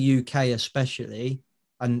think in the UK especially,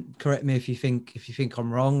 and correct me if you think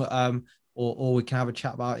I'm wrong, or we can have a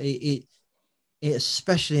chat about it,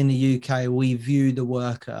 especially in the UK, we view the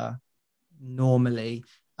worker normally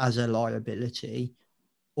as a liability,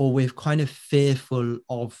 or we're kind of fearful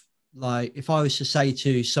of, like, if I was to say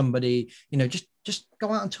to somebody, just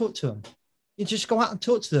go out and talk to them. You just go out and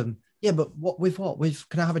talk to them. Yeah, but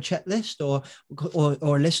can I have a checklist or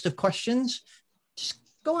a list of questions? Just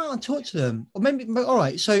go out and talk to them. Or maybe, all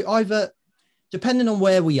right, so either, depending on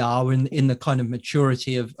where we are in the kind of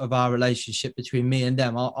maturity of our relationship between me and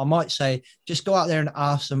them, I might say, just go out there and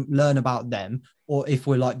ask them, learn about them. Or if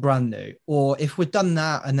we're like brand new, or if we've done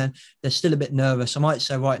that and then they're still a bit nervous, I might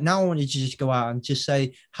say, right, now I want you to just go out and just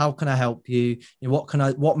say, how can I help you?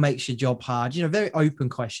 What makes your job hard? Very open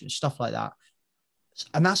questions, stuff like that.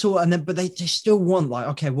 And that's all. And then, but they still want, like,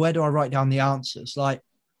 okay, where do I write down the answers? Like,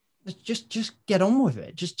 just get on with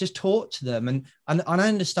it. Just talk to them. And I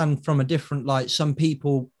understand from a different, like, some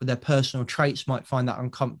people with their personal traits might find that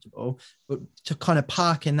uncomfortable, but to kind of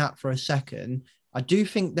park in that for a second, I do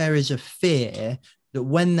think there is a fear that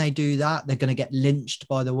when they do that, they're going to get lynched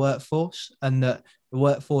by the workforce, and that the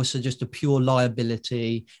workforce are just a pure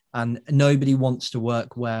liability and nobody wants to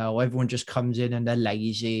work well. Everyone just comes in and they're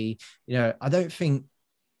lazy. I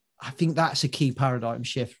think that's a key paradigm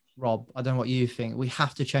shift, Rob. I don't know what you think. We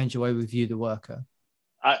have to change the way we view the worker.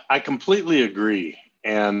 I completely agree.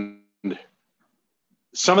 And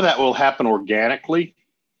some of that will happen organically.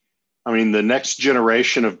 I mean, the next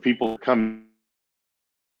generation of people coming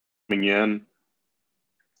in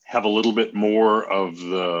have a little bit more of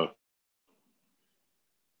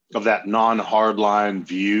that non-hardline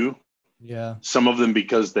view. Yeah. Some of them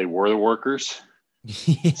because they were the workers.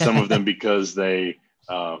 Yeah. Some of them because they,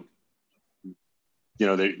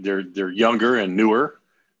 they're younger and newer.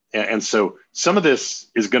 And so some of this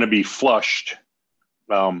is going to be flushed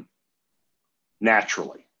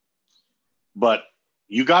naturally. But,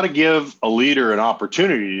 you got to give a leader an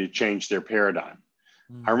opportunity to change their paradigm.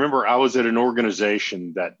 I remember I was at an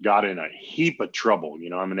organization that got in a heap of trouble. You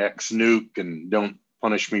know, I'm an ex-nuke, and don't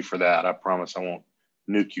punish me for that. I promise I won't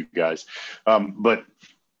nuke you guys. But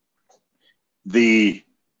the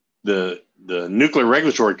Nuclear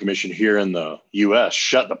Regulatory Commission here in the U.S.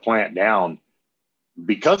 shut the plant down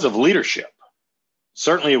because of leadership.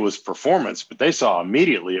 Certainly it was performance, but they saw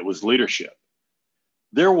immediately it was leadership.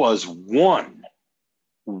 There was one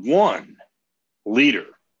leader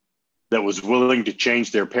that was willing to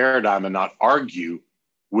change their paradigm and not argue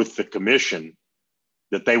with the commission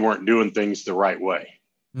that they weren't doing things the right way.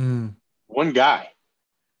 One guy.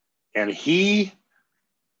 And he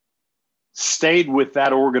stayed with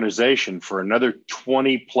that organization for another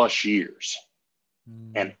 20 plus years.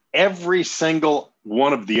 And every single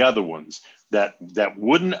one of the other ones that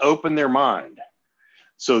wouldn't open their mind.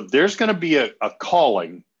 So there's going to be a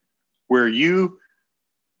calling where you,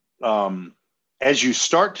 as you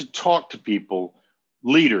start to talk to people,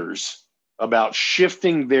 leaders, about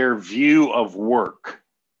shifting their view of work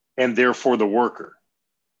and therefore the worker,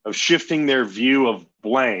 of shifting their view of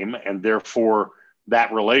blame and therefore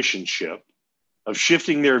that relationship, of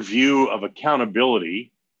shifting their view of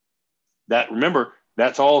accountability. That, remember,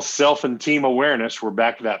 that's all self and team awareness. We're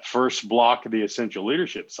back to that first block of the essential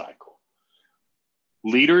leadership cycle.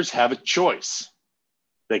 Leaders have a choice.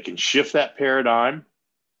 They can shift that paradigm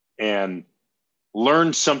and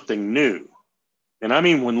learn something new. And I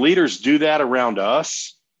mean, when leaders do that around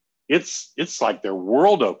us, it's like their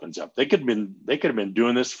world opens up. They could have been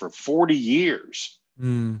doing this for 40 years.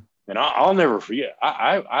 And I'll never forget.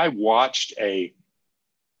 I watched a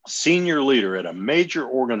senior leader at a major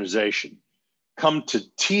organization come to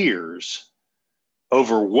tears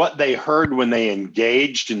over what they heard when they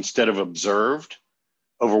engaged instead of observed,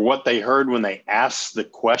 over what they heard when they asked the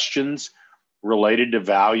questions related to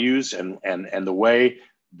values and the way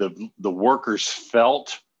the workers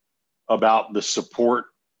felt about the support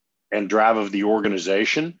and drive of the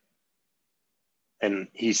organization. And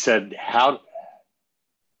he said, how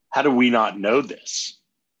do we not know this?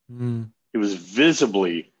 He was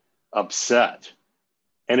visibly upset.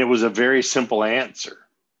 And it was a very simple answer.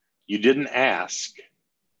 You didn't ask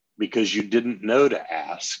because you didn't know to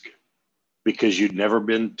ask, because you'd never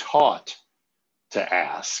been taught to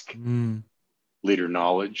ask. Leader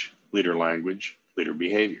knowledge, leader language, leader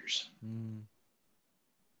behaviors.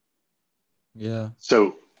 Yeah.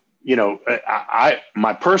 So, you know,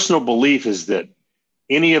 my personal belief is that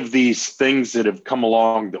any of these things that have come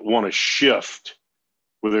along that want to shift,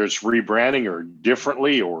 whether it's rebranding or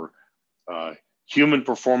differently or human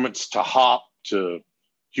performance to HOP to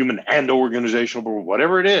human and organizational,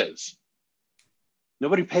 whatever it is,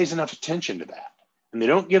 nobody pays enough attention to that. And they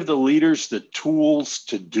don't give the leaders the tools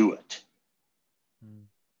to do it.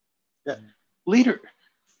 Leader,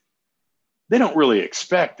 they don't really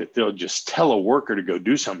expect that they'll just tell a worker to go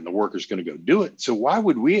do something, the worker's going to go do it. So why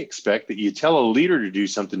would we expect that you tell a leader to do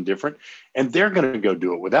something different and they're going to go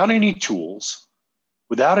do it without any tools,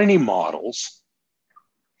 without any models?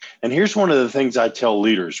 And here's one of the things I tell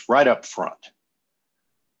leaders right up front.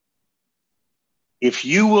 If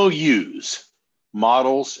you will use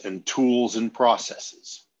models and tools and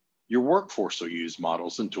processes, your workforce will use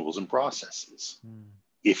models and tools and processes.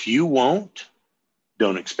 If you won't,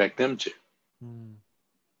 don't expect them to.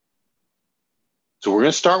 So we're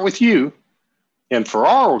going to start with you. And for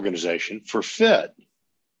our organization, for FIT,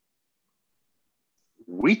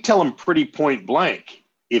 we tell them pretty point blank,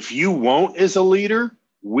 if you won't as a leader,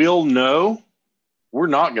 we'll know we're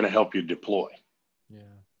not going to help you deploy.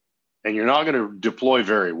 And you're not going to deploy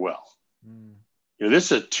very well. You know,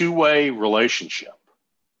 this is a two-way relationship.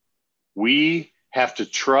 We have to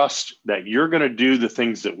trust that you're going to do the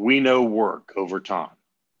things that we know work over time.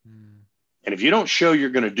 And if you don't show you're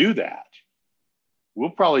going to do that, we'll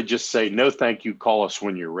probably just say, no, thank you. Call us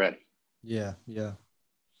when you're ready. Yeah.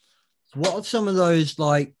 What are some of those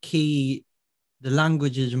like the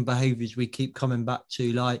languages and behaviors we keep coming back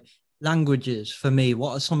to? Like languages for me,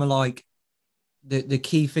 what are some of like the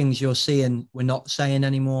key things you're seeing we're not saying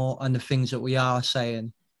anymore and the things that we are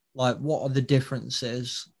saying? Like what are the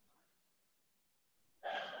differences?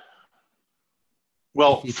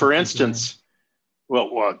 Well, for instance,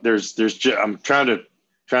 there's I'm trying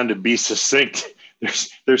to be succinct.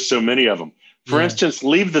 There's so many of them. For instance,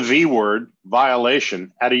 leave the V word,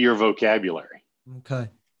 violation, out of your vocabulary. Okay.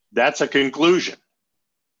 That's a conclusion.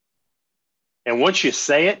 And once you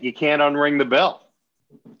say it, you can't unring the bell.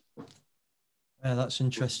 Yeah, that's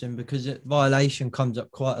interesting because violation comes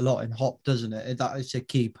up quite a lot in HOP, doesn't it? That is a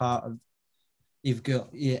key part of, you've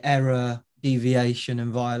got your error, deviation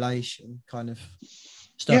and violation kind of.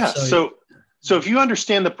 stuff. Yeah. So if you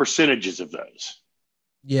understand the percentages of those,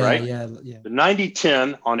 yeah, right? yeah. The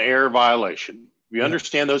 90-10 on error violation, you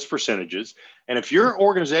understand those percentages. And if your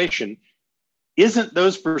organization isn't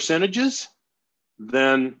those percentages,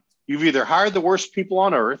 then you've either hired the worst people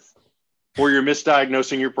on earth or you're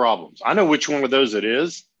misdiagnosing your problems. I know which one of those it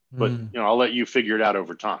is, but I'll let you figure it out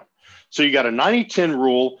over time. So you got a 90-10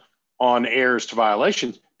 rule on errors to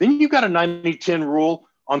violations. Then you've got a 90-10 rule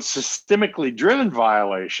on systemically driven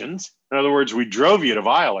violations. In other words, we drove you to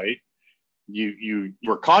violate. You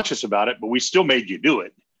were conscious about it, but we still made you do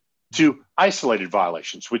it. To isolated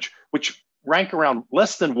violations, which rank around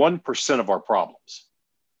less than 1% of our problems.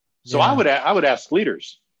 So I would ask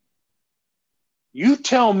leaders, you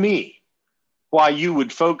tell me why you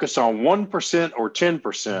would focus on 1% or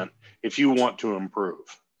 10% if you want to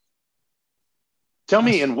improve. Tell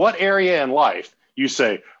me in what area in life you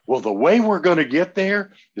say, well, the way we're going to get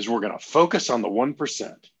there is we're going to focus on the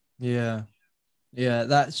 1%. Yeah.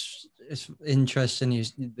 Yeah. It's interesting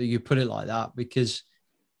you put it like that, because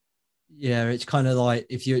it's kind of like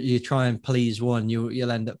if you try and please one,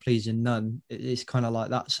 you'll end up pleasing none. It's kind of like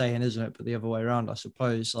that saying, isn't it? But the other way around, I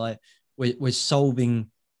suppose. Like we're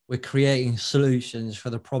creating solutions for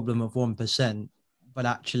the problem of 1%, but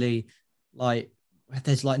actually, like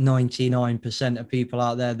there's like 99% of people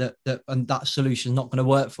out there that solution is not going to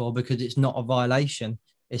work for, because it's not a violation,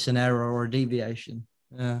 it's an error or a deviation.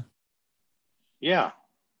 Yeah. Yeah.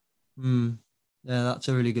 Yeah, that's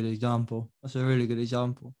a really good example.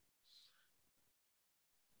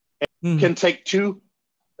 Can take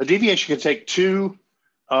a deviation can take two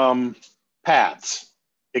paths.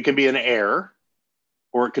 It can be an error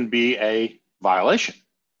or it can be a violation,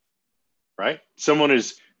 right? Someone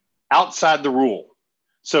is outside the rule.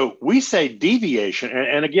 So we say deviation,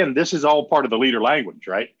 and again, this is all part of the leader language,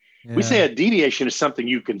 right? Yeah. We say a deviation is something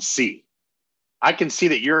you can see. I can see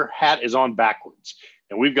that your hat is on backwards,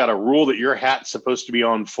 and we've got a rule that your hat's supposed to be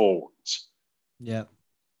on forwards. Yeah.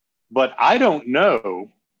 But I don't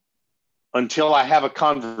know until I have a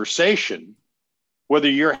conversation whether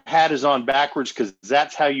your hat is on backwards because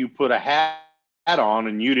that's how you put a hat on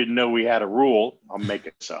and you didn't know we had a rule. I'll make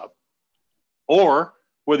this up. Or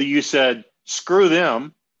whether you said, screw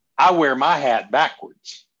them, I wear my hat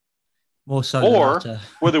backwards. More so or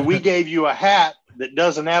whether we gave you a hat that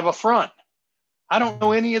doesn't have a front. I don't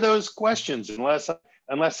know any of those questions unless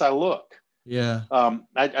I look. Yeah.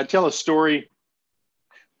 I tell a story.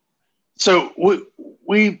 So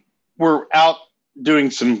we were out doing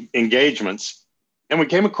some engagements, and we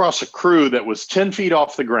came across a crew that was 10 feet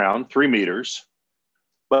off the ground, 3 meters,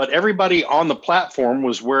 but everybody on the platform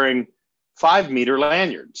was wearing 5-meter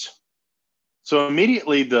lanyards. So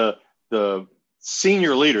immediately the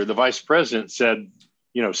senior leader, the vice president, said,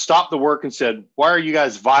 stopped the work and said, why are you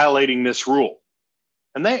guys violating this rule?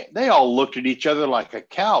 And they all looked at each other like a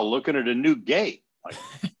cow looking at a new gate. Like,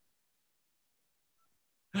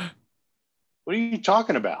 what are you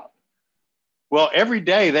talking about? Well, every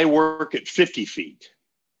day they work at 50 feet.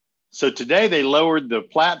 So today they lowered the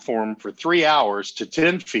platform for 3 hours to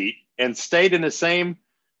 10 feet and stayed in the same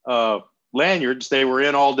lanyards they were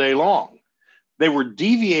in all day long. They were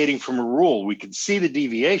deviating from a rule. We could see the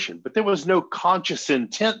deviation, but there was no conscious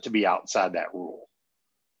intent to be outside that rule.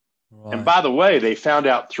 Right. And by the way, they found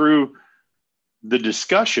out through the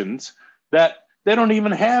discussions that they don't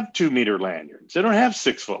even have 2-meter lanyards. They don't have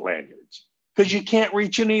 6-foot lanyards because you can't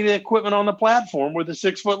reach any of the equipment on the platform with a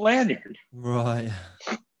 6-foot lanyard. Right.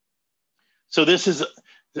 So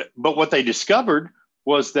but what they discovered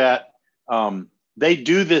was that they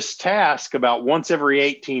do this task about once every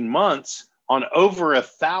 18 months on over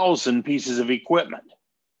 1,000 pieces of equipment.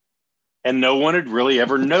 And no one had really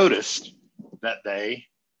ever noticed that they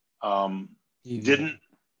didn't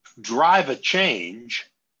drive a change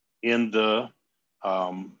in the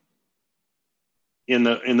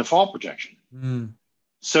fall protection.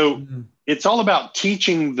 So it's all about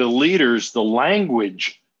teaching the leaders the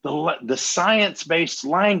language, the science-based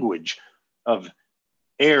language of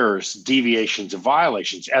errors, deviations, and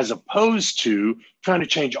violations, as opposed to trying to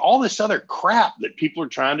change all this other crap that people are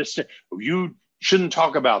trying to say. You shouldn't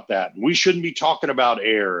talk about that. We shouldn't be talking about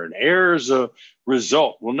error, and error is a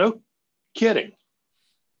result. Well, no kidding.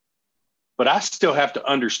 But I still have to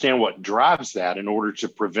understand what drives that in order to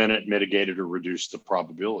prevent it, mitigate it, or reduce the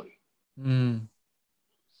probability.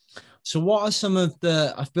 So what are some of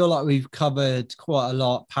I feel like we've covered quite a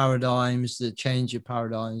lot, paradigms, the change of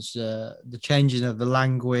paradigms, the changing of the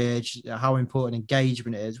language, how important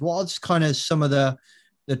engagement is. What are kind of some of the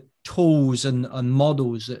tools and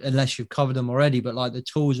models, unless you've covered them already, but like the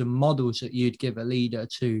tools and models that you'd give a leader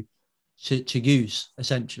to use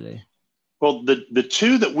essentially? Well, the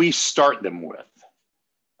two that we start them with,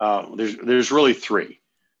 there's really three.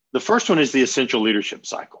 The first one is the essential leadership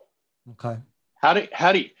cycle. Okay. How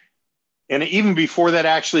do you, and even before that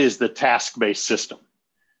actually is the task-based system.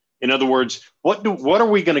 In other words, what are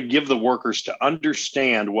we going to give the workers to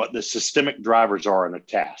understand what the systemic drivers are in a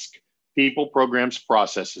task? People, programs,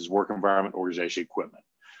 processes, work environment, organization, equipment.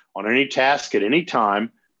 On any task at any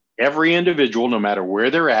time, every individual, no matter where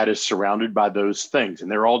they're at, is surrounded by those things,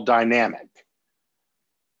 and they're all dynamic.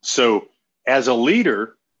 So as a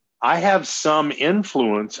leader, I have some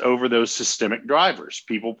influence over those systemic drivers,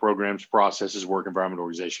 people, programs, processes, work environment,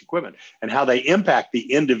 organization, equipment, and how they impact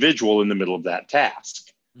the individual in the middle of that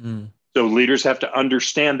task. So leaders have to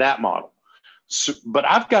understand that model. So, but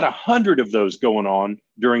I've got 100 of those going on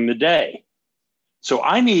during the day. So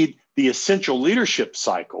I need the essential leadership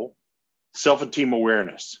cycle, self and team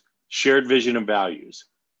awareness, shared vision and values,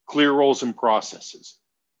 clear roles and processes,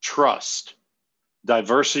 trust,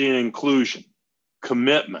 diversity and inclusion,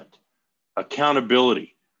 commitment,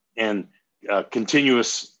 accountability, and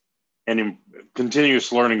continuous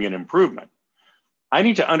learning and improvement. I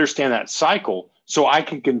need to understand that cycle so I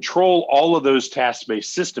can control all of those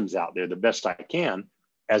task-based systems out there the best I can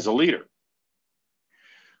as a leader.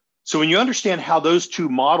 So when you understand how those two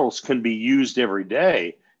models can be used every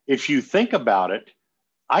day, if you think about it,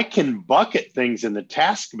 I can bucket things in the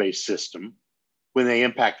task-based system when they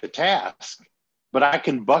impact the task, but I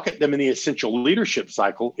can bucket them in the essential leadership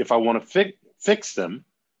cycle if I want to fix them,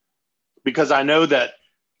 because I know that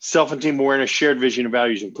self and team awareness, shared vision and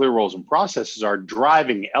values, and clear roles and processes are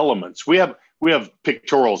driving elements. We have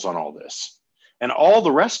pictorials on all this, and all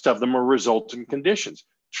the rest of them are resultant conditions.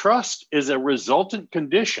 Trust is a resultant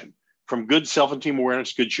condition from good self and team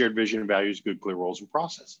awareness, good shared vision and values, good clear roles and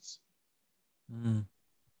processes.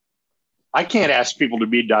 I can't ask people to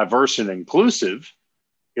be diverse and inclusive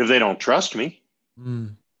if they don't trust me.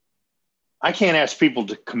 I can't ask people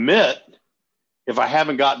to commit if I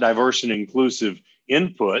haven't got diverse and inclusive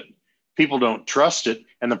input. People don't trust it,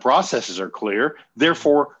 and the processes are clear.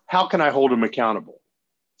 Therefore, how can I hold them accountable?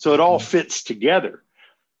 So it all fits together.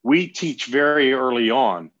 We teach very early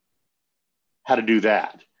on how to do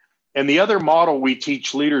that. And the other model we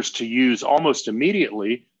teach leaders to use almost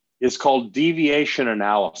immediately is called deviation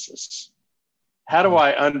analysis. How do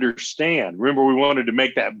I understand? Remember, we wanted to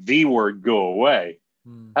make that V word go away.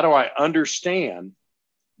 How do I understand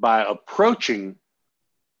by approaching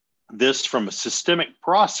this from a systemic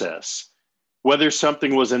process, whether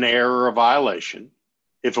something was an error or a violation?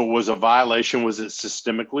 If it was a violation, was it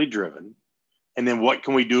systemically driven? And then what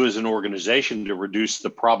can we do as an organization to reduce the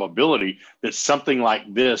probability that something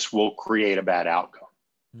like this will create a bad outcome?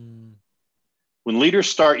 When leaders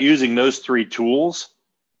start using those three tools,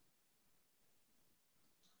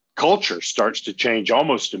 culture starts to change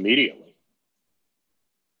almost immediately.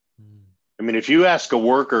 I mean, if you ask a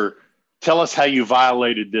worker, tell us how you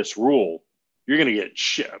violated this rule, you're going to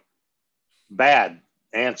get bad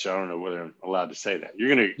answer. I don't know whether I'm allowed to say that.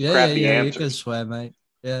 You're going to get crappy answers. You can swear, mate.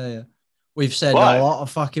 Yeah. We've said a lot of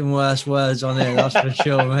fucking worse words on here, that's for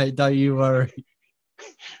sure, mate. Don't you worry.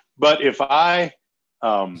 But if I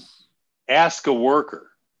ask a worker,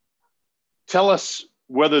 tell us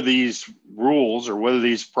whether these rules or whether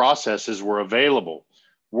these processes were available,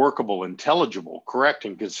 workable, intelligible, correct,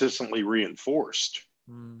 and consistently reinforced.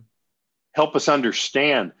 Help us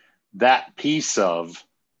understand that piece of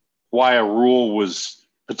why a rule was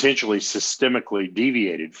potentially systemically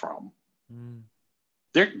deviated from.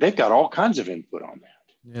 They've got all kinds of input on that.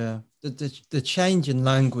 Yeah. The change in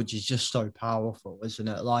language is just so powerful, isn't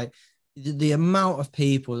it? Like the amount of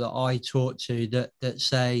people that I talk to that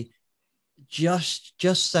say just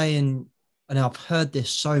saying, and I've heard this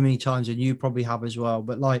so many times, and you probably have as well,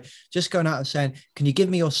 but like just going out and saying, can you give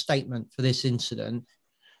me your statement for this incident?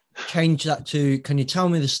 Change that to, can you tell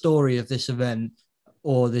me the story of this event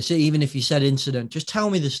or this, even if you said incident, just tell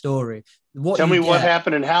me the story. Tell me what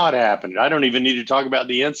happened and how it happened. I don't even need to talk about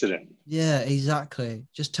the incident. Yeah, exactly.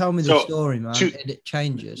 Just tell me the story, man. And it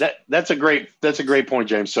changes. That's a great point,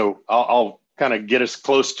 James. So I'll kind of get us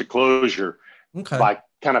close to closure by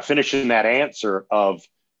kind of finishing that answer of,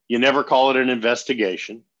 you never call it an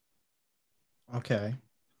investigation. Okay.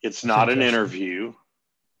 It's not an interview.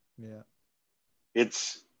 Yeah.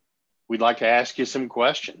 We'd like to ask you some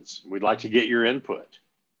questions. We'd like to get your input.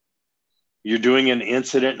 You're doing an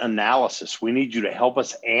incident analysis. We need you to help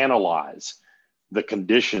us analyze the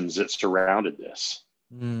conditions that surrounded this.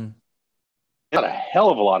 There's a hell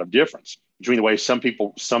of a lot of difference between the way some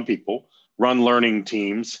people run learning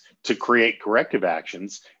teams to create corrective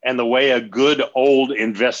actions and the way a good old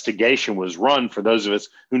investigation was run for those of us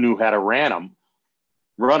who knew how to run them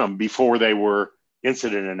run them before they were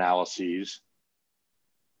incident analyses.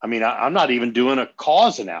 I mean, I'm not even doing a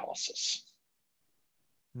cause analysis.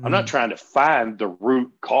 I'm not trying to find the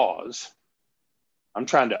root cause. I'm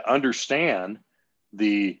trying to understand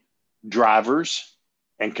the drivers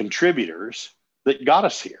and contributors that got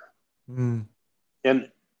us here. And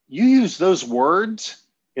you use those words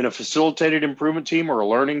in a facilitated improvement team or a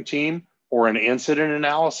learning team or an incident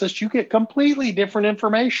analysis, you get completely different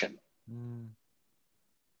information.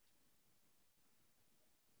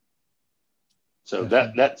 So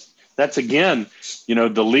that's again, you know,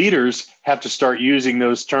 the leaders have to start using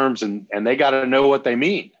those terms and they got to know what they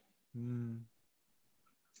mean.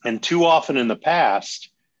 And too often in the past,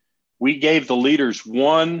 we gave the leaders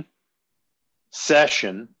one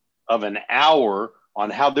session of an hour on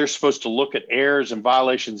how they're supposed to look at errors and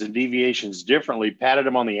violations and deviations differently, patted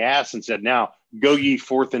them on the ass and said, now go ye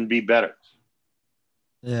forth and be better.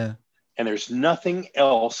 Yeah. And there's nothing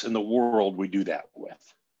else in the world we do that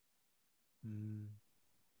with.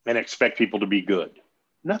 And expect people to be good.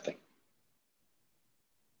 Nothing.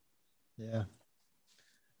 Yeah.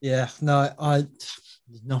 Yeah. No,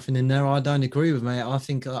 there's nothing in there I don't agree with, mate. I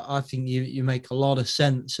think you make a lot of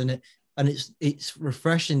sense, and it's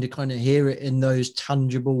refreshing to kind of hear it in those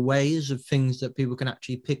tangible ways of things that people can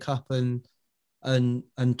actually pick up and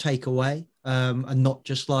take away, and not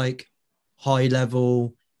just like high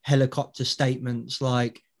level helicopter statements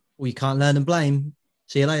like, we can't learn and blame,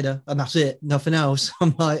 see you later, and that's it, nothing else.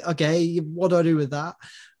 I'm like, okay, what do I do with that?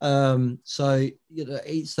 So you know,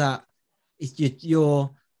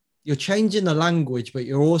 you're changing the language, but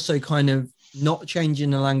you're also kind of not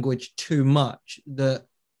changing the language too much that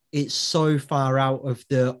it's so far out of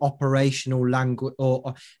the operational language,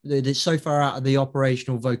 or it's so far out of the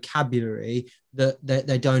operational vocabulary that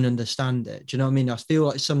they don't understand it. Do you know what I mean? I feel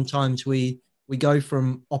like sometimes we go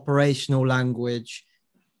from operational language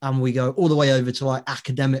and we go all the way over to like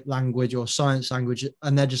academic language or science language,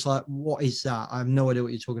 and they're just like, what is that? I have no idea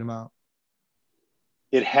what you're talking about.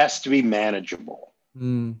 It has to be manageable.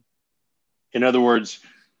 In other words,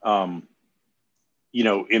 you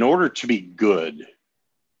know, in order to be good,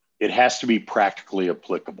 it has to be practically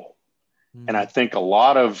applicable. And I think a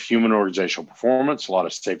lot of human organizational performance, a lot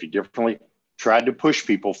of safety differently, tried to push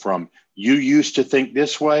people from, you used to think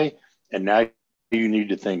this way, and now you need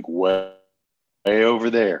to think way over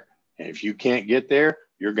there. And if you can't get there,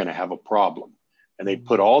 you're going to have a problem. And they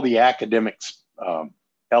put all the academics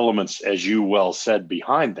elements, as you well said,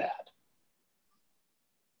 behind that.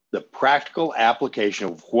 The practical application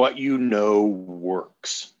of what you know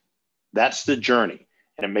works. That's the journey.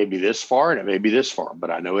 And it may be this far and it may be this far,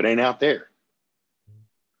 but I know it ain't out there.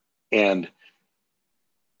 And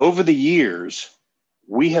over the years,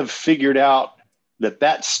 we have figured out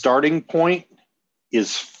that starting point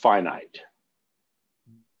is finite.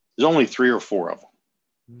 There's only 3 or 4 of them.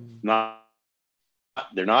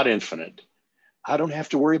 They're not infinite. I don't have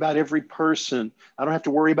to worry about every person. I don't have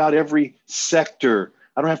to worry about every sector.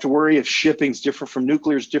 I don't have to worry if shipping's different from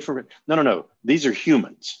nuclear is different. No. These are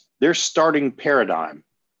humans. Their starting paradigm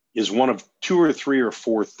is one of 2 or 3 or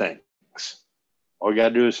 4 things. All you got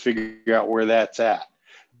to do is figure out where that's at.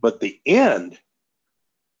 But the end,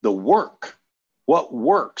 the work, what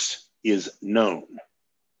works is known.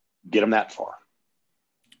 Get them that far.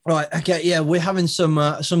 Right. Okay. Yeah, we're having some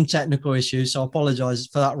technical issues, so I apologize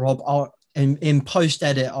for that, Rob. In post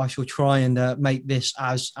edit, I shall try and make this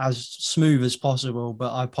as smooth as possible.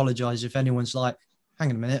 But I apologize if anyone's like, hang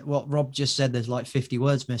on a minute, what Rob just said, there's like 50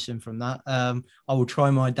 words missing from that. I will try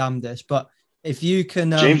my damnedest. But if you can,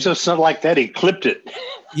 James does something like that. He clipped it.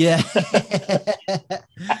 Yeah.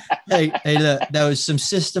 hey, look, there was some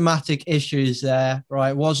systematic issues there, right?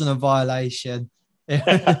 It wasn't a violation.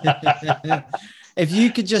 If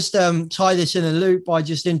you could just tie this in a loop by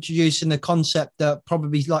just introducing the concept that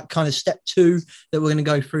probably like kind of step 2 that we're going to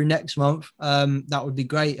go through next month, that would be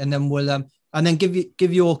great. And then we'll and then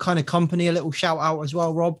give your kind of company a little shout out as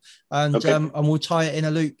well, Rob, and okay. And we'll tie it in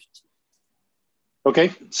a loop.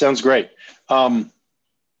 Okay, sounds great. You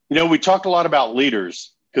know, we talked a lot about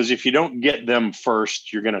leaders because if you don't get them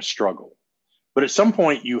first, you're going to struggle. But at some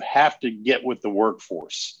point, you have to get with the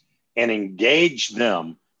workforce and engage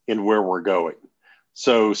them in where we're going.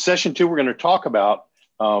 So session 2, we're going to talk about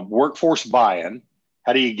workforce buy-in.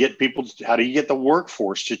 How do you get the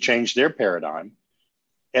workforce to change their paradigm?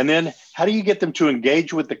 And then how do you get them to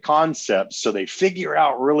engage with the concepts so they figure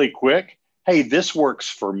out really quick, hey, this works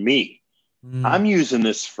for me. I'm using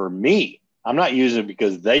this for me. I'm not using it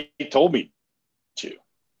because they told me to.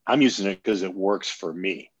 I'm using it because it works for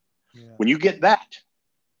me. Yeah. When you get that,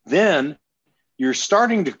 then you're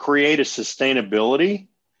starting to create a sustainability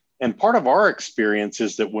And part of our experience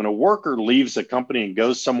is that when a worker leaves a company and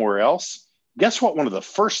goes somewhere else, guess what? One of the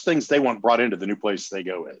first things they want brought into the new place they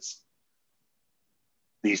go is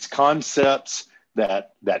these concepts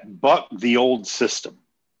that buck the old system.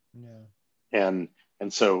 Yeah. And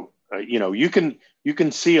so, you can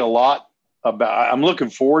see a lot about, I'm looking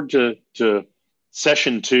forward to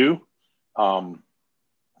session 2, and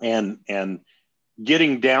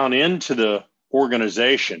getting down into the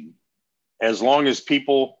organization. As long as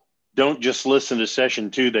people don't just listen to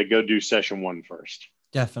session 2, they go do session 1 first.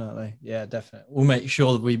 Definitely. Yeah, definitely. We'll make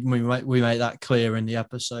sure that we make that clear in the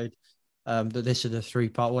episode, that this is a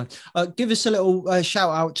 3-part one. Give us a little shout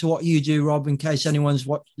out to what you do, Rob, in case anyone's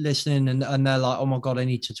listening and they're like, oh my God, I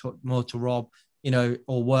need to talk more to Rob,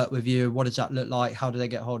 or work with you. What does that look like? How do they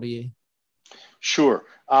get hold of you? Sure.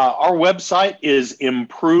 Our website is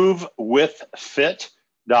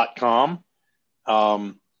improvewithfit.com.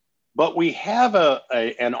 But we have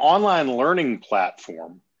an online learning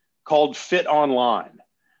platform called Fit Online.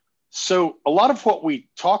 So a lot of what we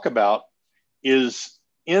talk about is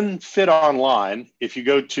in Fit Online. If you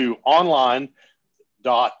go to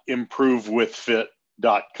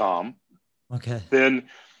online.improvewithfit.com, okay, then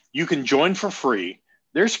you can join for free.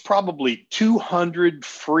 There's probably 200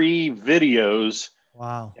 free videos,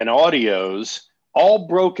 wow, and audios, all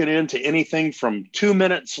broken into anything from 2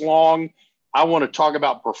 minutes long. I want to talk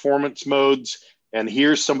about performance modes, and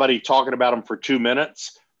here's somebody talking about them for 2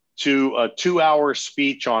 minutes, to a 2-hour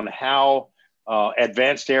speech on how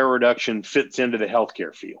advanced error reduction fits into the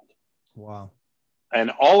healthcare field. Wow.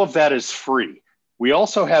 And all of that is free. We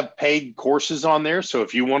also have paid courses on there. So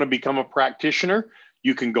if you want to become a practitioner,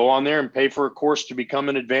 you can go on there and pay for a course to become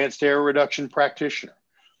an advanced error reduction practitioner.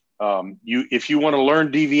 If you want to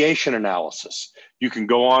learn deviation analysis, you can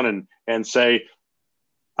go on and say,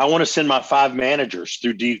 I want to send my 5 managers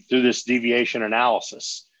through this deviation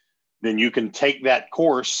analysis. Then you can take that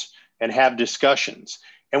course and have discussions.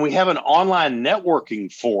 And we have an online networking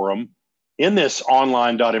forum in this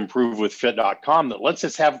online.improvewithfit.com that lets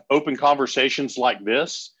us have open conversations like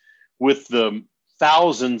this with the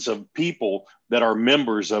thousands of people that are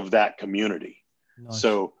members of that community. Nice.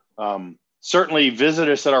 So certainly visit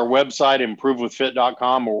us at our website,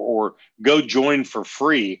 improvewithfit.com, or go join for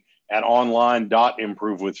free at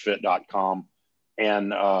online.improvewithfit.com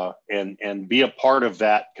and be a part of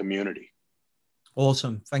that community.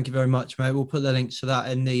 Awesome. Thank you very much, mate. We'll put the links to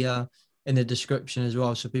that in the description as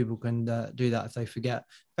well, so people can do that if they forget.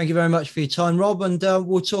 Thank you very much for your time, Rob, and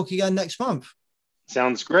we'll talk again next month.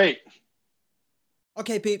 Sounds great.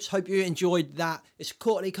 Okay, peeps, hope you enjoyed that. It's a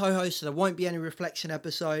quarterly co-host, so there won't be any reflection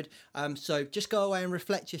episode. So just go away and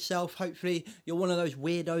reflect yourself. Hopefully you're one of those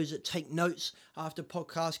weirdos that take notes after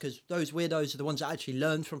podcasts, because those weirdos are the ones that actually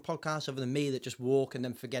learn from podcasts, other than me that just walk and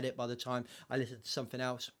then forget it by the time I listen to something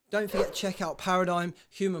else. Don't forget to check out Paradigm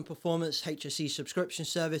Human Performance HSE subscription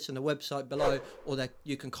service on the website below, or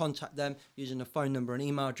you can contact them using the phone number and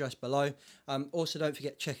email address below. Also, don't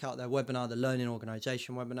forget to check out their webinar, the Learning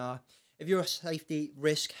Organization webinar. If you're a safety,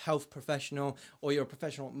 risk, health professional, or you're a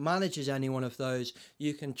professional that manages any one of those,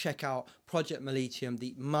 you can check out Project Millennium,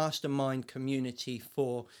 the mastermind community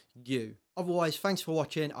for you. Otherwise, thanks for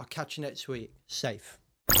watching. I'll catch you next week. Safe.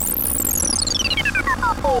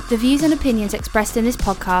 The views and opinions expressed in this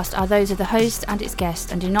podcast are those of the host and its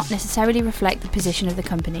guest and do not necessarily reflect the position of the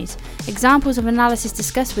companies. Examples of analysis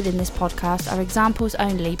discussed within this podcast are examples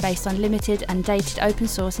only based on limited and dated open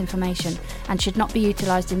source information and should not be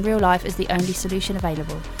utilised in real life as the only solution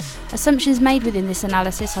available. Assumptions made within this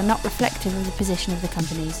analysis are not reflective of the position of the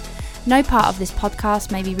companies. No part of this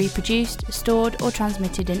podcast may be reproduced, stored or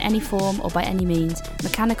transmitted in any form or by any means,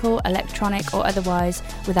 mechanical, electronic or otherwise,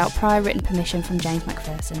 without prior written permission from James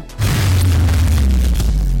Macpherson.